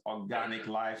brand, this organic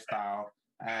lifestyle.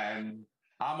 And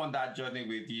I'm on that journey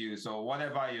with you. So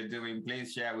whatever you're doing,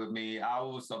 please share with me. I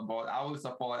will support, I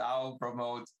will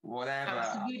promote, whatever.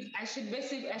 I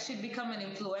should become an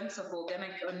influencer for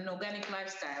an organic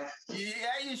lifestyle.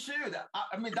 Yeah, you should.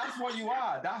 I mean, that's what you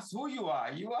are. That's who you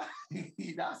are. You are.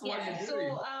 That's what you're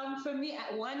doing. So for me,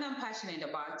 one, I'm passionate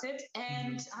about it.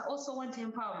 And I also want to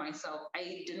empower myself.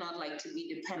 I do not like to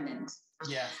be dependent.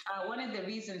 Yeah. One of the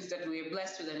reasons that we're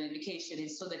blessed with an education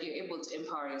is so that you're able to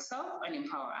empower yourself and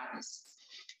empower others.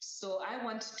 So I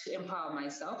want to empower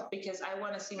myself because I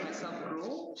want to see myself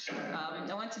grow.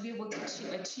 I want to be able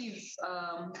to achieve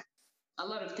a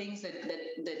lot of things that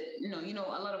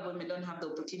a lot of women don't have the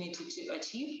opportunity to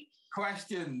achieve.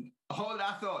 Question. Hold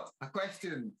that thought. A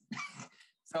question.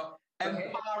 So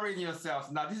empowering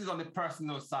yourself. Now, this is on the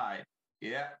personal side.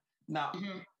 Yeah. Now,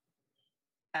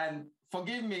 and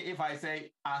forgive me if I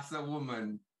say as a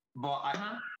woman, but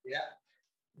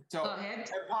So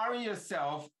empowering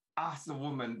yourself as a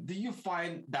woman, do you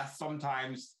find that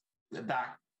sometimes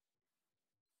that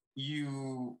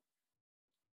you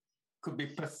could be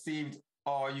perceived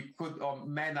or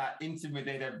men are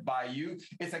intimidated by you?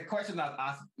 It's a question that's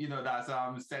asked,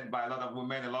 that's said by a lot of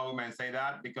women. A lot of women say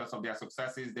that because of their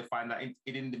successes, they find that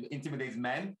it intimidates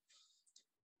men.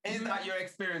 Is that your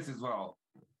experience as well?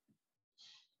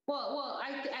 Well,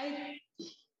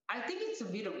 I think it's a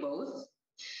bit of both.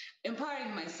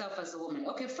 Empowering myself as a woman.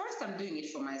 Okay, first I'm doing it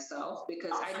for myself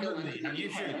because I don't want to be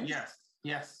dependent.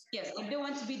 Yes, I don't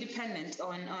want to be dependent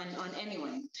on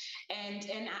anyone. And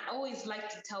I always like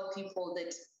to tell people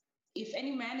that if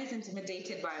any man is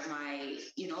intimidated by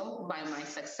my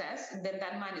success, then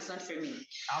that man is not for me.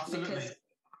 Absolutely.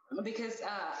 Because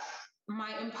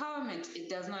my empowerment, it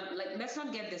does not, let's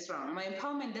not get this wrong. My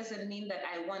empowerment doesn't mean that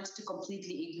I want to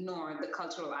completely ignore the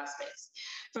cultural aspects.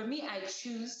 For me, I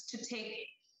choose to take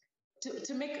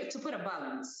to put a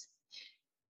balance,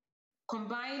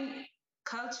 combine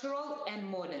cultural and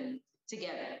modern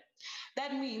together.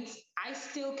 That means I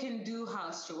still can do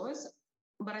house chores,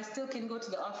 but I still can go to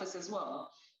the office as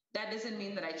well. That doesn't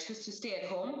mean that I choose to stay at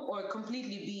home or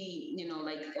completely be,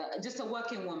 just a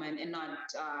working woman and not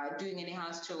doing any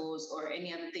house chores or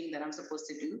any other thing that I'm supposed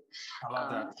to do. I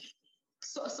love that.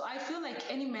 So I feel like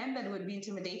any man that would be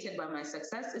intimidated by my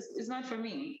success is not for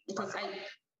me because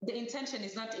the intention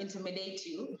is not to intimidate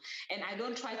you, and I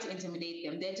don't try to intimidate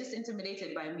them. They're just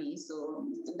intimidated by me. So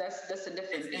that's a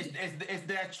different thing. It's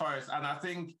their choice, and I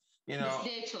think it's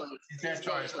their choice. It's their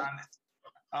choice. And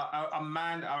a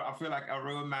man, I feel like a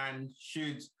real man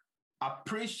should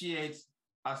appreciate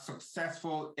a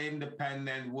successful,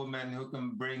 independent woman who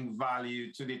can bring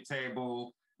value to the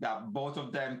table that both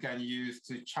of them can use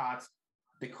to chart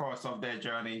the course of their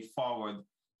journey forward.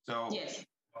 So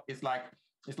it's like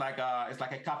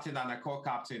a captain and a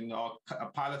co-captain, or a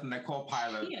pilot and a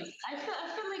co-pilot. Yes, I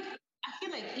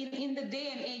feel like in the day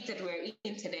and age that we're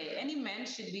in today, any man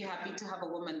should be happy to have a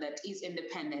woman that is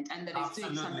independent and that is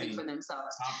doing something for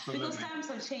themselves. Absolutely. Because times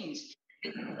have changed.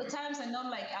 times are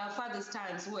not like our father's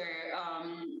times where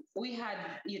we had,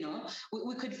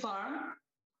 we could farm.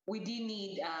 We didn't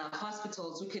need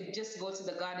hospitals. We could just go to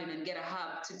the garden and get a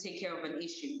herb to take care of an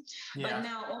issue. Yeah. But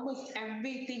now almost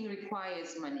everything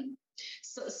requires money.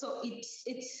 So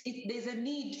there's a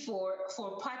need for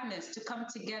partners to come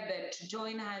together, to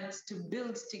join hands, to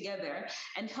build together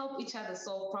and help each other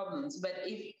solve problems. But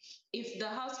if the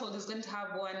household is going to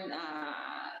have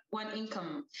one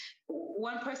income,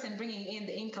 one person bringing in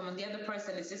the income and the other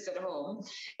person is just at home,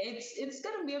 it's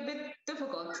going to be a bit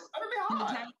difficult in the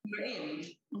time we're in.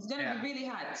 It's going to be really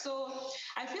hard. So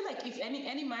I feel like if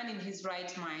any man in his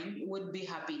right mind would be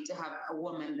happy to have a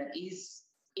woman that is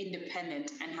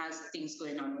independent and has things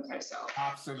going on with herself.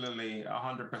 Absolutely,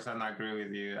 100% agree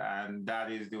with you, and that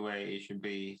is the way it should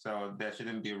be. So there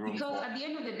shouldn't be room because at the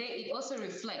end of the day, it also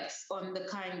reflects on the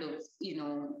kind of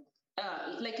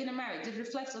like in a marriage, it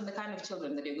reflects on the kind of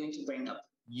children that you're going to bring up.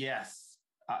 Yes.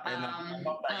 And I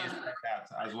love that you said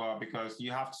that as well, because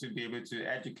you have to be able to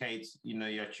educate,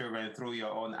 your children through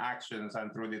your own actions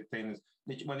and through the things.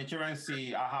 When the children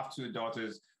see, I have two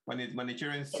daughters. When the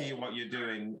children see what you're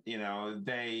doing,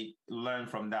 they learn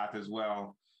from that as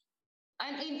well.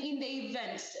 And in the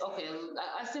event,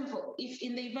 if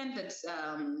in the event that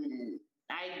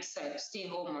I decide to stay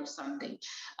home or something,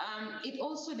 it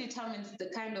also determines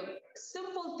the kind of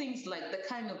simple things like the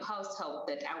kind of house help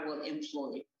that I will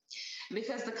employ.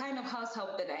 Because the kind of house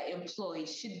help that I employ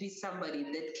should be somebody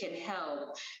that can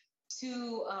help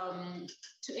to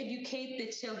educate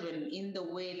the children in the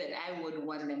way that I would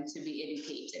want them to be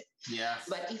educated. Yes.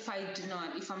 But if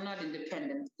I'm not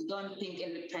independent, don't think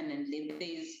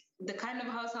independently. The kind of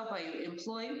house help I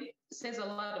employ says a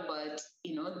lot about,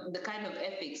 the kind of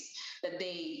ethics that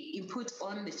they input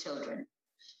on the children.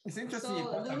 It's interesting.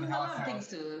 So there's a lot of things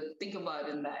to think about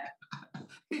in that.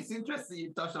 It's interesting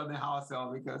you touched on the house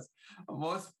help because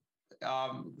most,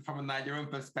 from a Nigerian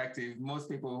perspective, most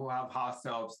people who have house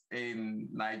helps in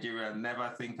Nigeria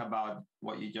never think about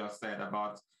what you just said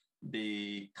about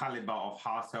the caliber of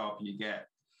house help you get.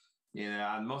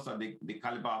 And most of the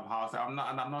caliber of house, I'm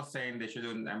not saying they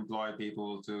shouldn't employ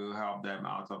people to help them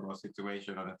out of a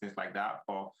situation and things like that,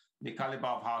 but the caliber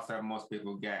of house help most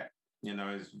people get,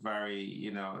 is very,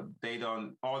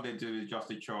 all they do is just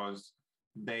the chores.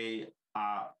 They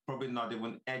are probably not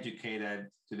even educated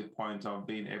to the point of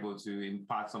being able to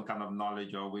impart some kind of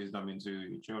knowledge or wisdom into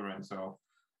your children. So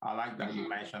I like that you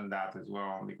mentioned that as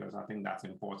well, because I think that's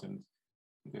important.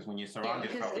 Because when you surround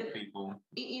yourself with people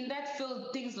in that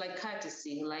field, things like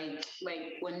courtesy, like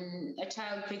when a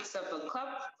child picks up a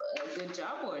cup, good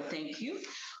job, or thank you,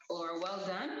 or well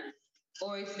done,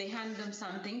 or if they hand them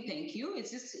something, thank you. It's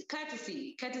just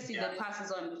courtesy that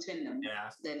passes on between them.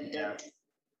 That's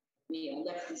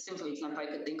the simple example I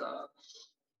could think of.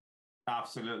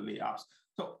 Absolutely.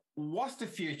 So what's the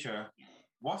future?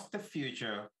 What's the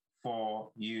future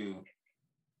for you?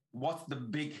 What's the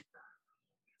big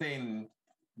thing,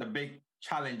 the big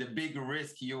challenge, the big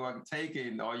risk you are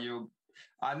taking,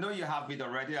 I know you have it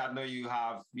already. I know you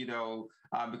have,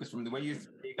 because from the way you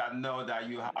speak, I know that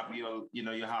you have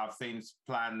you have things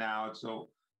planned out. So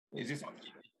is this something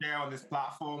you can share on this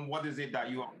platform? What is it that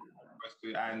you are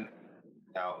to? And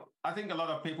I think a lot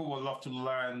of people would love to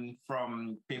learn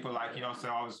from people like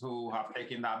yourselves who have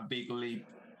taken that big leap.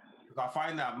 Because I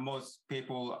find that most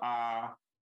people are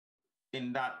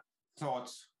in that thought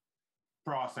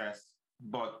process,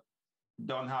 but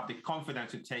don't have the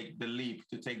confidence to take the leap,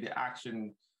 to take the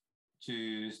action,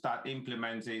 to start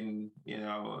implementing,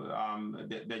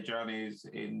 their journeys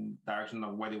in direction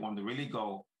of where they want to really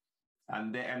go.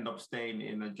 And they end up staying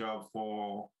in a job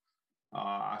for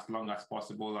as long as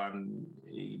possible, and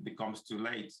it becomes too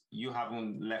late. You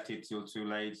haven't left it till too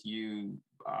late. You,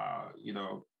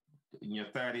 in your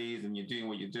 30s and you're doing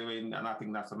what you're doing. And I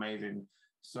think that's amazing.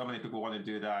 So many people want to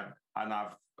do that. And I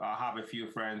have a few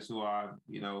friends who are,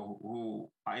 who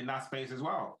are in that space as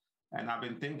well. And I've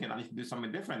been thinking I need to do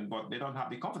something different, but they don't have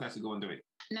the confidence to go and do it.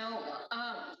 Now,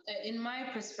 in my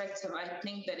perspective, I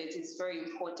think that it is very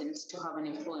important to have an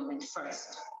employment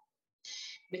first.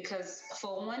 Because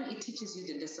for one, it teaches you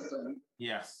the discipline.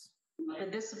 Yes. The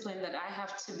discipline that I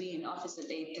have to be in office at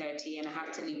 8:30 and I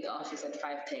have to leave the office at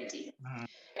 5:30. Mm-hmm.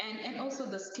 And also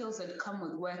the skills that come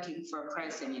with working for a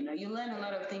person. You learn a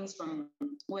lot of things from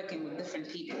working with different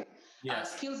people.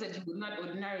 Yes. Skills that you would not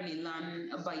ordinarily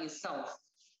learn by yourself.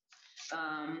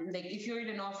 Like if you're in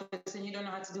an office and you don't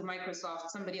know how to do Microsoft,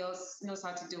 somebody else knows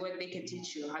how to do it, they can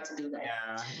teach you how to do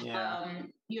that.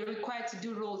 You're required to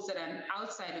do roles that are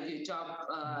outside of your job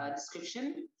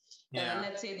description.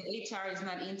 Let's say the HR is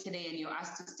not in today and you're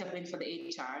asked to step in for the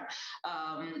HR.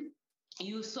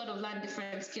 you sort of learn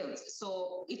different skills.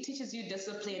 So it teaches you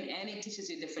discipline and it teaches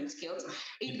you different skills.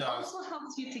 It also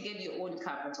helps you to get your own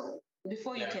capital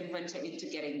before you can venture into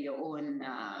getting your own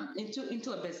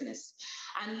into a business,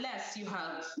 unless you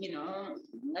have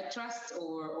a trust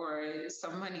or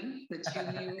some money that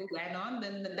you land on,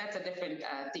 then that's a different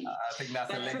thing. I think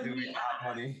that's but a little bit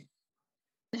hard money.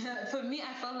 For me,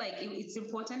 I felt like it's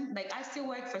important. Like I still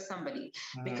work for somebody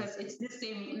because it's the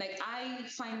same. Like I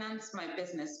finance my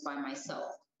business by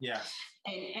myself. Yeah.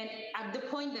 And at the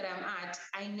point that I'm at,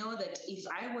 I know that if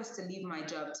I was to leave my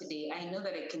job today, I know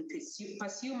that I can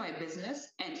pursue my business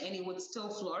and it would still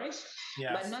flourish,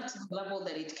 but not to the level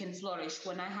that it can flourish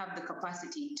when I have the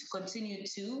capacity to continue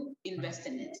to invest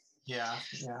in it. Yeah.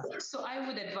 So I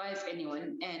would advise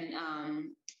anyone, and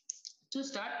to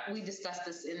start, we discussed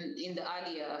this in the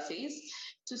earlier phase,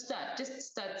 to start, just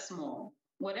start small.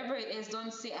 Whatever it is,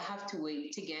 don't say I have to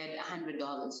wait to get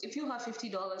 $100. If you have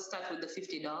 $50, start with the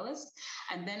 $50,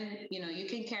 and then you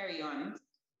can carry on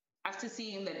after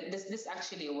seeing that this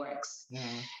actually works.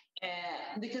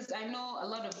 Because I know a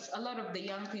lot of the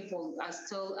young people are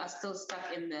still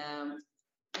stuck in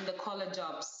the collar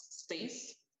jobs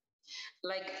space.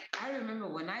 Like I remember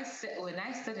when I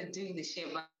started doing the share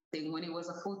thing, when it was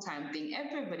a full-time thing,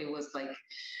 everybody was like,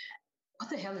 what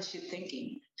the hell is she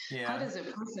thinking? How does a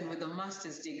person with a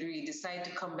master's degree decide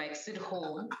to come back, sit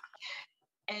home,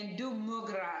 and do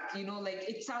mugrak? Like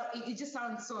it just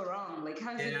sounds so wrong. Like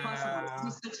how is it possible to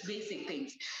do such basic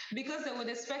things? Because they would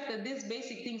expect that these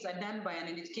basic things are done by an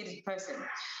educated person.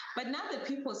 But now that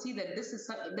people see that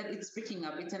that it's picking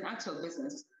up, it's an actual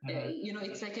business.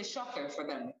 It's like a shocker for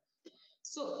them.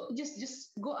 So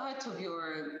just go out of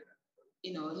your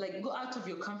go out of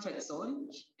your comfort zone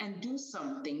and do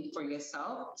something for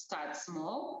yourself. Start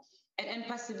small and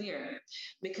persevere,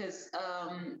 because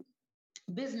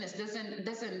business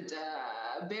doesn't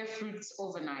bear fruits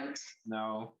overnight.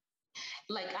 No.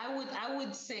 Like I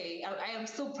would say, I am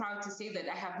still proud to say that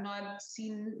I have not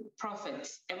seen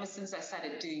profits ever since I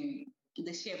started doing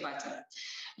the shea butter,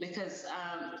 because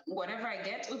whatever I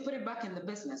get, we put it back in the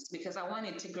business because I want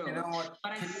it to grow. You know what?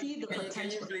 But I see the potential.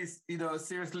 Can you please,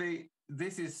 seriously,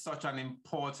 this is such an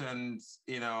important,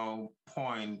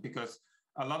 point, because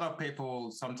a lot of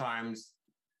people sometimes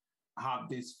have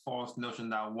this false notion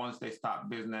that once they start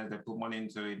business, they put money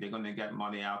into it, they're going to get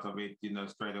money out of it,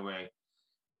 straight away,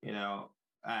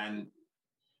 and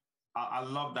I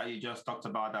love that you just talked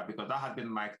about that, because that has been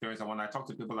my experience. And when I talk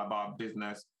to people about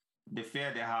business, the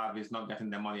fear they have is not getting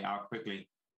their money out quickly.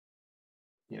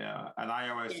 And I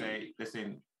always say,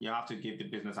 listen, you have to give the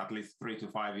business at least 3 to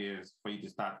 5 years for you to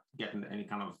start getting any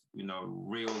kind of,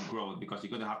 real growth, because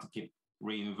you're going to have to keep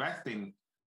reinvesting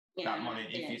that money.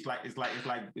 It's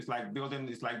like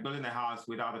building a house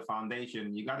without a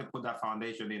foundation. You got to put that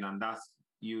foundation in, and that's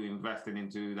you investing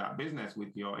into that business with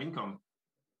your income.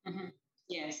 Mm-hmm.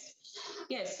 Yes.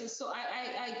 So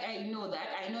I know that.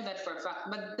 I know that for a fact.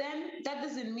 But then that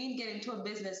doesn't mean get into a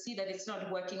business, see that it's not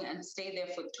working, and stay there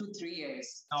for 2-3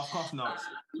 years. No, of course not.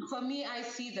 For me, I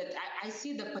see that I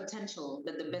see the potential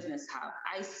that the business have.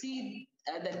 I see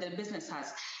that the business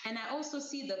has, and I also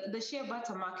see the shea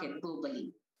butter market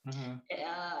globally.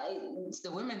 Mm-hmm. It's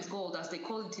the women's gold, as they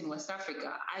call it in West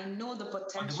Africa. I know the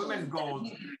potential. The women's gold.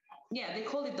 Yeah, they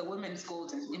call it the women's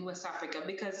gold in West Africa,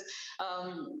 because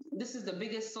this is the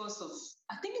biggest source of,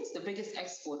 I think it's the biggest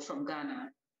export from Ghana.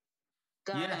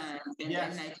 And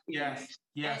Nigeria. Yes.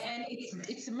 And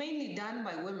it's mainly done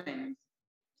by women.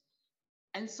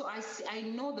 And so I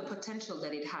know the potential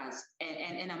that it has,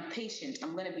 and I'm patient.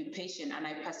 I'm going to be patient, and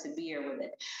I persevere with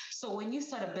it. So when you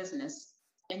start a business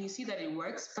and you see that it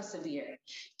works, persevere.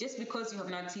 Just because you have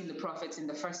not seen the profits in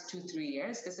the first 2-3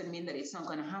 years doesn't mean that it's not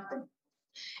going to happen.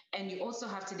 And you also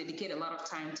have to dedicate a lot of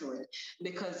time to it,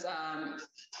 because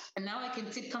now I can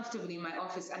sit comfortably in my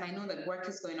office and I know that work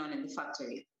is going on in the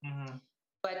factory. Mm-hmm.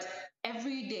 But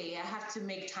every day I have to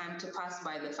make time to pass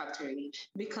by the factory,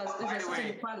 because there's a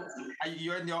certain quality. Are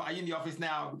you in the office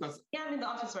now? Because I'm in the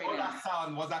office right now. That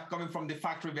sound, was that coming from the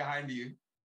factory behind you?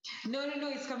 No,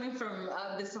 it's coming from,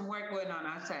 there's some work going on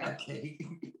outside. Okay.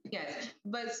 Yes,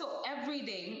 but so every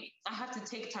day I have to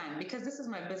take time, because this is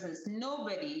my business.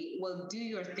 Nobody will do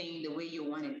your thing the way you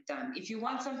want it done. If you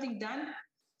want something done,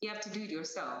 you have to do it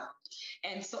yourself.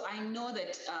 And so I know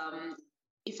that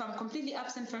if I'm completely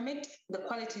absent from it, the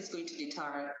quality is going to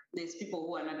deter. There's people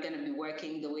who are not going to be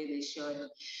working the way they should.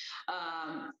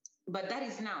 But that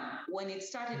is now. When it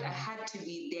started, I had to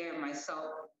be there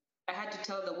myself. I had to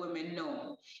tell the women,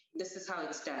 no, this is how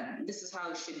it's done. This is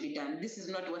how it should be done. This is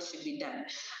not what should be done.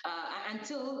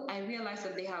 Until I realized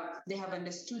that they have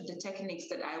understood the techniques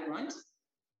that I want.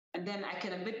 and then I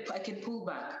can pull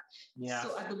back. Yeah.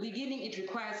 So at the beginning, it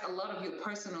requires a lot of your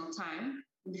personal time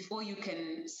before you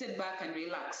can sit back and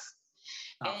relax.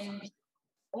 Absolutely. And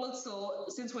also,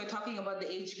 since we're talking about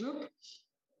the age group,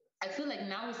 I feel like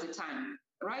now is the time.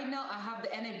 Right now, I have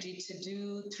the energy to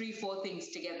do 3, 4 things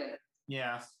together.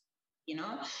 Yes. You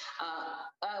know,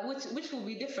 which will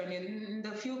be different in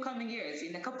the few coming years.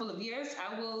 In a couple of years,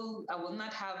 I will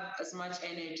not have as much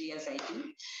energy as I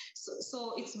do.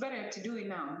 So it's better to do it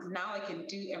now. Now I can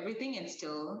do everything and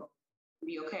still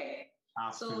be okay.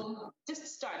 Absolutely. So just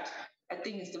start. I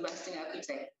think is the best thing I could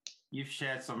say. You've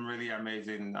shared some really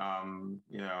amazing,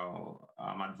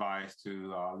 advice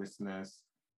to our listeners.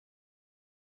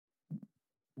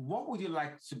 What would you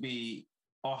like to be,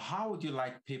 or how would you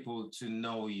like people to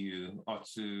know you or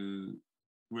to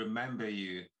remember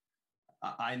you?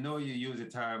 I know you use the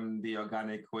term the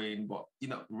organic queen, but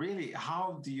really,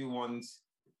 what do you want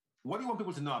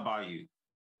people to know about you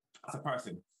as a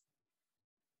person?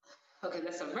 Okay,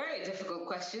 that's a very difficult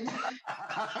question.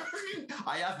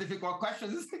 I ask difficult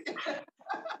questions.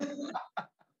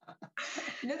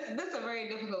 That's a very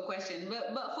difficult question,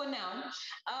 but for now,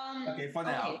 okay, for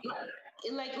now,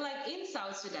 like in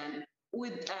South Sudan,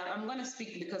 I'm going to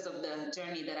speak because of the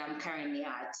journey that I'm currently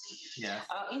at. Yes.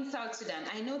 In South Sudan,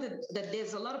 I know that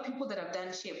there's a lot of people that have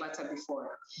done shea butter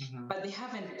before, but they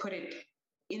haven't put it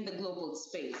in the global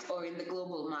space or in the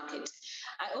global market.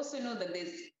 I also know that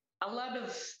there's a lot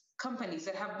of companies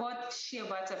that have bought shea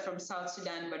butter from South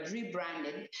Sudan but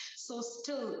rebranded. So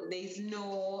still there's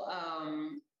no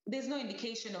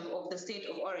indication of the state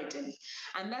of origin.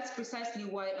 And that's precisely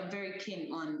why I'm very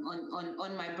keen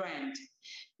on my brand,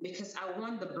 because I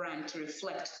want the brand to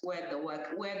reflect where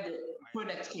the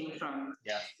product came from.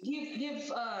 Yeah.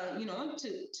 Give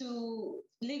to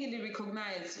legally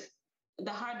recognize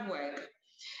the hard work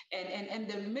and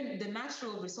the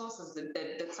natural resources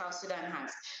that South Sudan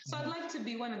has. So I'd like to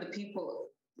be one of the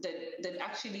people that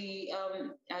actually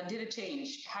did a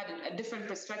change, had a different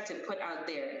perspective put out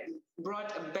there,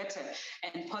 brought a better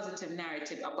and positive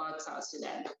narrative about South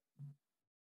Sudan.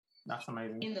 That's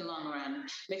amazing. In the long run,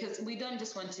 because we don't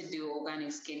just want to do organic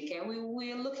skincare.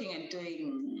 We're looking at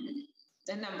doing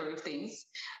a number of things,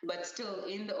 but still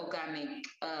in the organic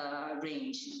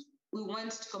range. We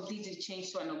want to completely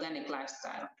change to an organic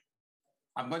lifestyle.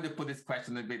 I'm going to put this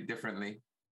question a bit differently.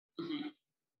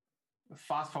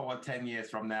 Fast forward 10 years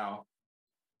from now,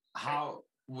 how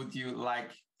would you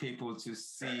like people to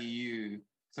see you?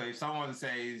 So if someone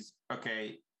says,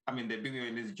 okay, they've been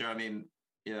doing this journey,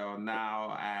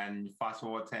 now, and fast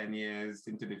forward 10 years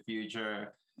into the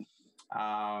future,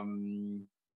 I'm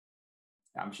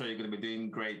sure you're going to be doing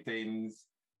great things.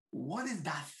 What is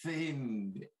that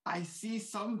thing? I see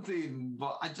something,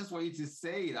 but I just want you to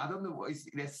say it. I don't know.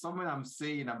 There's something I'm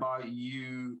saying about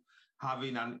you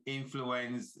having an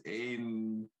influence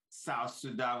in South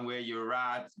Sudan where you're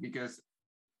at, because,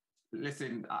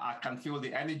 listen, I can feel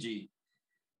the energy.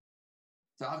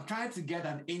 So I'm trying to get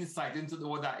an insight into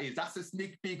what that is. That's a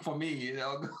sneak peek for me,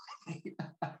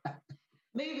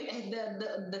 Maybe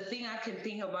the thing I can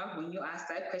think about when you ask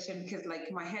that question, because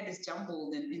like my head is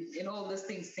jumbled in all these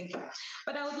things thinking.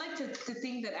 But I would like to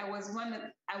think that I was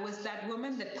that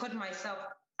woman that put myself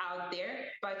out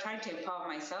there by trying to empower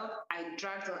myself. I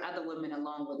dragged other women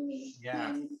along with me.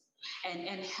 Yeah.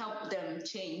 And help them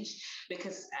change,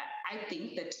 because I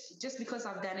think that just because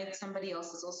I've done it, somebody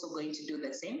else is also going to do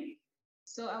the same.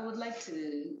 So I would like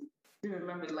to be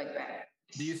remembered like that.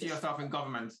 Do you see yourself in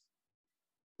government?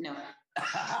 No.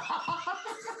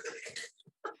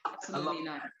 Absolutely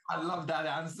not. I love that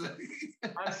answer.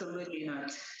 Absolutely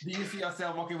not. Do you see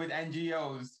yourself working with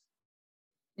NGOs?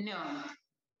 No.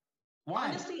 Why?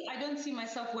 Honestly, I don't see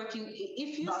myself working.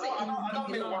 If you I don't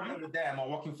mean working with them or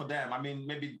working for them. I mean,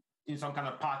 maybe in some kind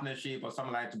of partnership or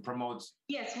something like that to promote.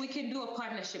 Yes, we can do a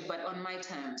partnership, but on my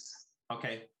terms.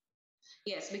 Okay.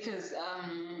 Yes, because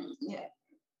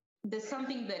there's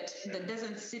something that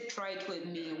doesn't sit right with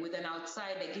me with an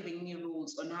outsider giving me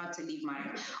rules on how to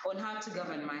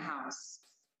govern my house.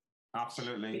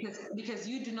 Absolutely. Because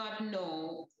you do not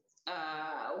know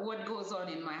what goes on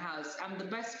in my house. I'm the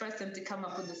best person to come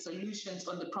up with the solutions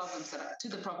on the problems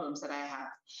that I have.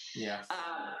 Yes.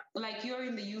 Like you're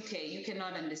in the UK, you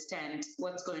cannot understand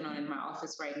what's going on in my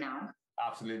office right now.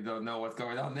 Absolutely don't know what's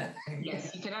going on there.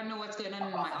 Yes, you cannot know what's going on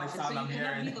in my office. So you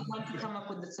cannot be the one to come up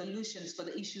with the solutions for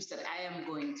the issues that I am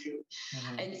going through.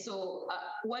 And so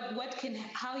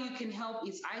how you can help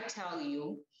is I tell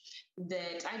you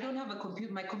that I don't have a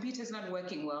computer, my computer is not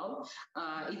working well,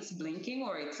 it's blinking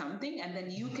or it's something, and then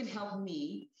you can help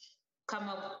me come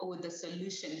up with a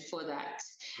solution for that.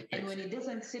 Okay. And when it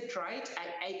doesn't sit right,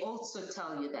 I also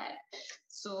tell you that.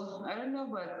 So I don't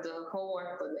know about the whole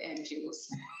work for the NGOs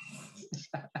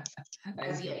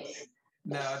as yet.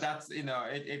 No, that's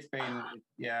it's been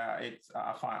yeah. It's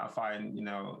I find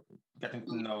getting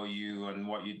to know you and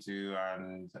what you do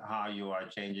and how you are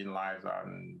changing lives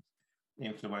and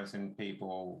influencing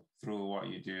people through what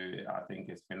you do. I think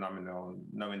it's phenomenal.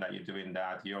 Knowing that you're doing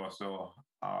that, you also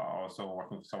are also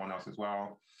working for someone else as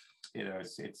well.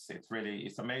 It's really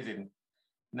it's amazing.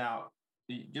 Now,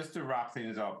 just to wrap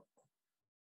things up,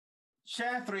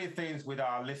 share three things with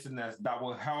our listeners that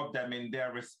will help them in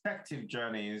their respective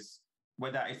journeys,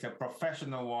 whether it's a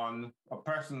professional one, a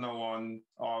personal one,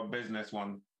 or a business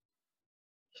one.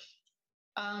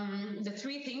 The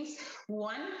three things.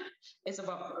 One is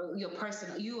about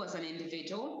you as an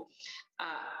individual.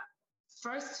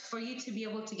 First, for you to be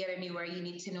able to get anywhere, you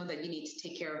need to know that you need to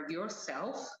take care of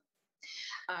yourself.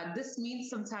 This means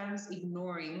sometimes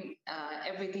ignoring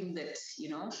everything that,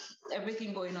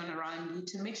 everything going on around you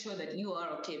to make sure that you are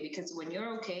okay. Because when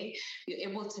you're okay, you're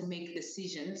able to make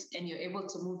decisions and you're able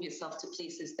to move yourself to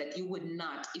places that you would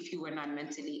not if you were not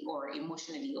mentally or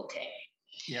emotionally okay.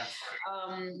 Yeah.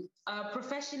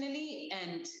 Professionally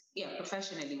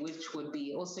professionally, which would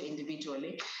be also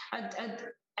individually.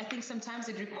 I think sometimes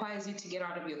it requires you to get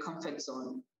out of your comfort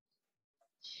zone,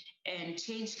 and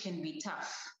change can be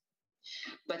tough,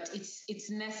 but it's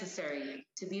necessary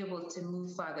to be able to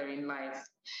move further in life.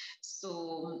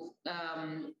 So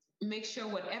make sure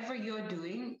whatever you're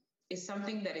doing is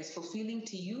something that is fulfilling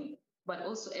to you, but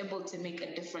also able to make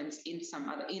a difference in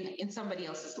in somebody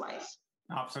else's life.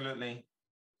 Absolutely.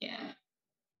 Yeah.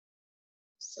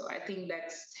 So I think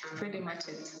that's pretty much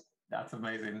it. That's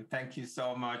amazing. Thank you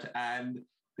so much. And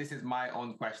this is my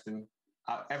own question.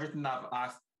 Everything I've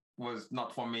asked was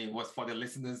not for me, was for the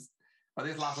listeners. But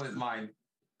this last one is mine.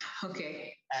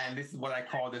 Okay. And this is what I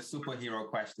call the superhero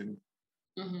question.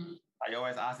 Mm-hmm. I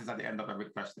always ask this at the end of every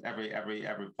question, every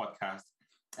podcast.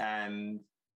 And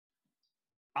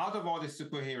out of all the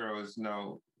superheroes,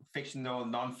 fictional,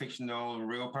 non-fictional,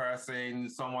 real person,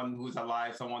 someone who's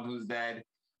alive, someone who's dead,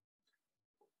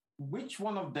 which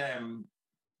one of them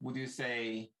would you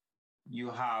say you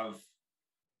have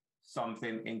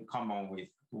something in common with?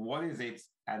 What is it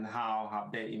and how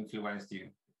have they influenced you?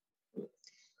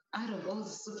 Out of all the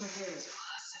superheroes,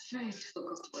 it's a very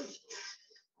difficult one.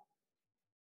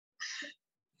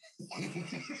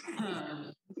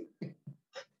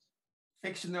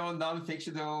 Fictional,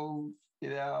 non-fictional, it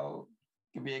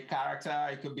could be a character,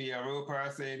 it could be a real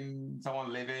person,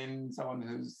 someone living, someone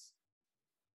who's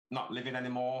not living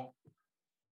anymore.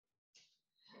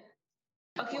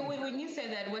 Okay, when you say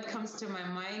that, what comes to my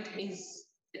mind is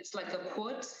it's like a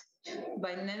quote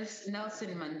by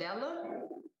Nelson Mandela.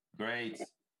 Great.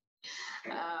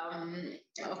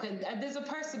 Okay, there's a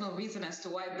personal reason as to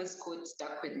why this quote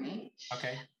stuck with me.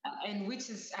 Okay. And which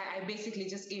is, I basically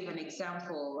just gave an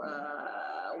example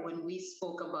when we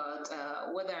spoke about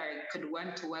whether I could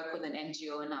want to work with an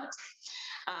NGO or not.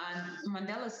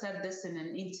 Mandela said this in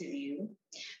an interview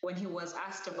when he was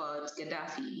asked about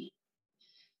Gaddafi.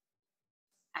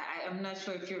 I'm not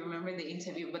sure if you remember the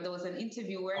interview, but there was an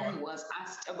interview where he was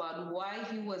asked about why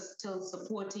he was still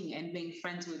supporting and being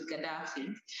friends with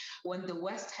Gaddafi when the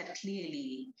West had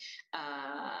clearly,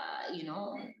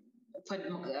 put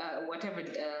whatever.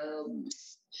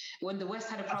 When the West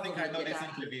had a problem. I think I know this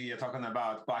interview you're talking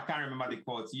about, but I can't remember the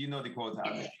quotes. You know the quotes.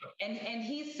 And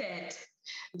he said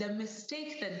the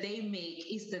mistake that they make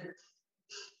is that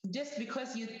just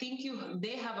because you think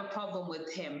they have a problem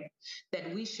with him,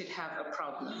 that we should have a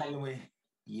problem.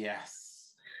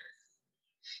 Yes.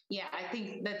 Yeah, I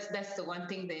think that's the one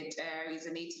thing that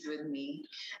resonated with me,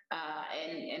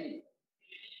 and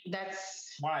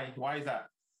that's why. Why is that?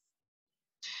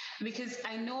 Because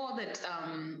I know that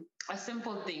a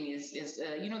simple thing is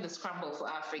the scramble for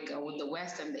Africa with the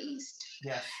West and the East.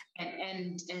 Yes.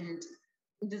 And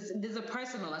there's a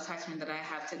personal attachment that I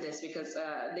have to this because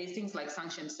there's things like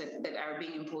sanctions that are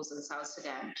being imposed in South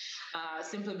Sudan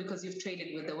simply because you've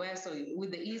traded with the West or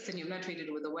with the East and you've not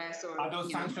traded with the West. Or are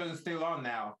those sanctions still on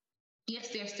now? Yes,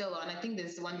 they're still on. I think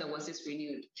there's one that was just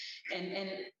renewed, and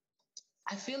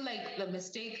I feel like the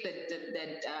mistake that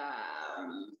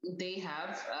they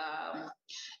have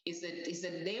is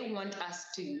that they want us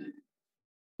to,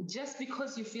 just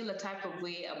because you feel a type of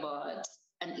way about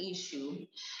an issue,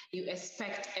 you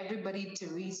expect everybody to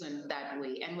reason that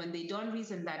way. And when they don't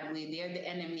reason that way, they're the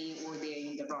enemy or they're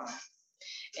in the wrong.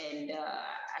 And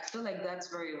I feel like that's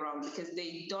very wrong because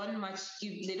they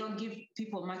don't give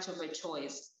people much of a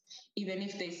choice, even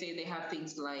if they say they have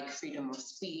things like freedom of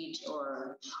speech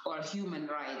or human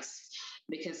rights.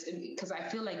 Because I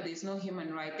feel like there's no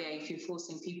human right there if you're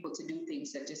forcing people to do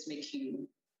things that just make you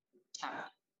happen.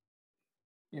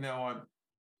 You know what?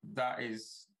 That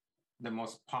is the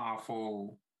most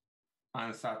powerful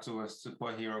answer to a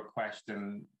superhero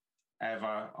question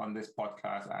ever on this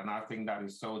podcast. And I think that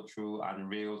is so true and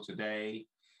real today.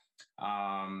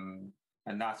 And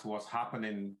that's what's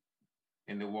happening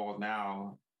in the world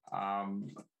now.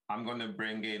 I'm going to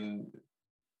bring in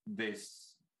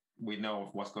this. We know of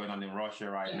what's going on in Russia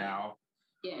right now.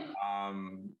 Yeah.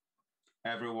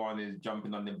 Everyone is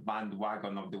jumping on the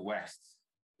bandwagon of the West.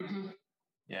 Mm-hmm.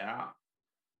 Yeah.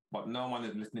 But no one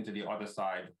is listening to the other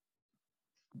side.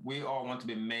 We all want to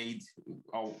be made,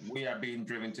 or we are being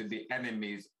driven to be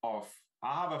enemies of.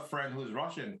 I have a friend who's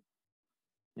Russian,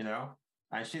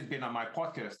 and she's been on my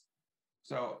podcast.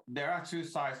 So there are two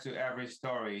sides to every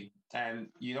story, and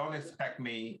you don't expect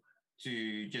me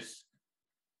to just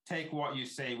take what you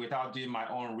say without doing my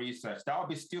own research. That would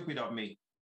be stupid of me.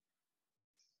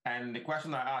 And the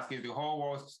question I ask is, the whole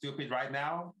world stupid right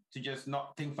now to just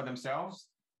not think for themselves?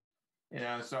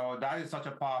 So that is such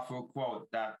a powerful quote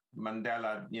that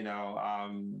Mandela,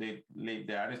 they lived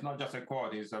there. And it's not just a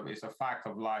quote, it's a fact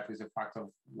of life, it's a fact of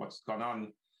what's gone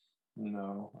on,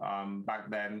 back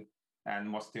then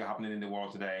and what's still happening in the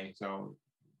world today. So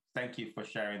thank you for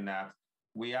sharing that.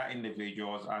 We are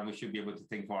individuals and we should be able to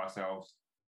think for ourselves.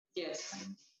 Yes.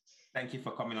 Thank you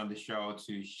for coming on the show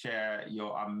to share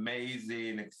your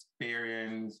amazing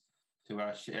experience,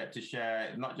 to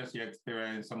share not just your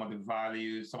experience, some of the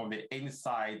values, some of the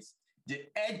insights, the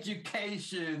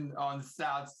education on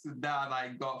South Sudan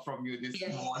I got from you this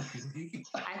morning.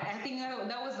 I think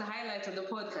that was the highlight of the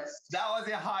podcast. That was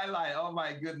a highlight. Oh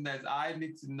my goodness. I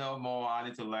need to know more. I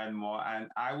need to learn more. And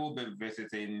I will be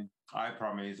visiting. I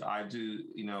promise. I do,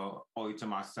 owe it to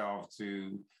myself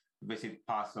to visit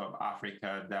parts of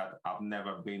Africa that I've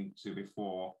never been to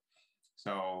before.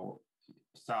 So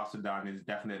South Sudan is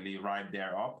definitely right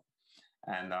there up.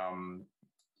 And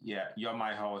you're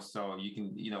my host, so you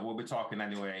can, we'll be talking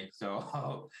anyway.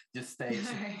 So just stay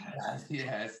tuned.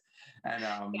 Yes. And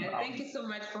thank you so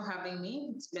much for having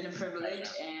me. It's been a privilege,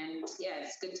 and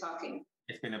it's good talking.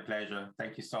 It's been a pleasure.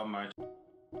 Thank you so much.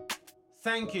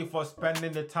 Thank you for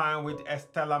spending the time with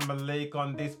Estella Malik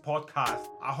on this podcast.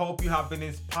 I hope you have been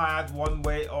inspired one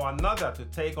way or another to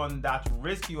take on that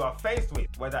risk you are faced with,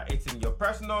 whether it's in your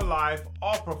personal life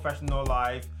or professional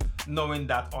life, knowing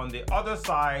that on the other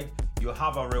side, you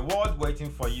have a reward waiting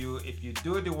for you if you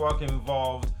do the work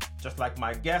involved, just like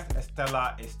my guest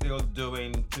Estella is still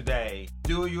doing today.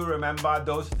 Do you remember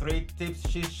those 3 tips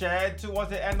she shared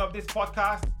towards the end of this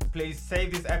podcast? Please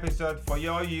save this episode for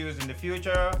your use in the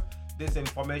future. This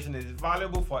information is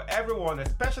valuable for everyone,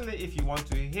 especially if you want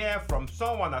to hear from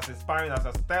someone as inspiring as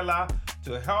Estella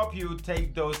to help you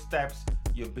take those steps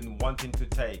you've been wanting to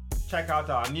take. Check out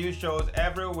our new shows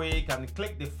every week and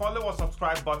click the follow or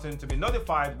subscribe button to be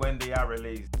notified when they are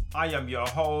released. I am your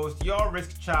host, your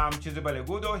risk champ, Chizubele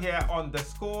Gudo, here on the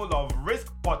School of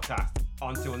Risk podcast.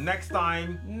 Until next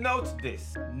time, note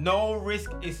this: no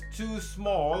risk is too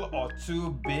small or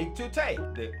too big to take.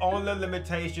 The only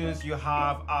limitations you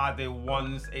have are the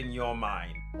ones in your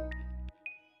mind.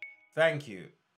 Thank you.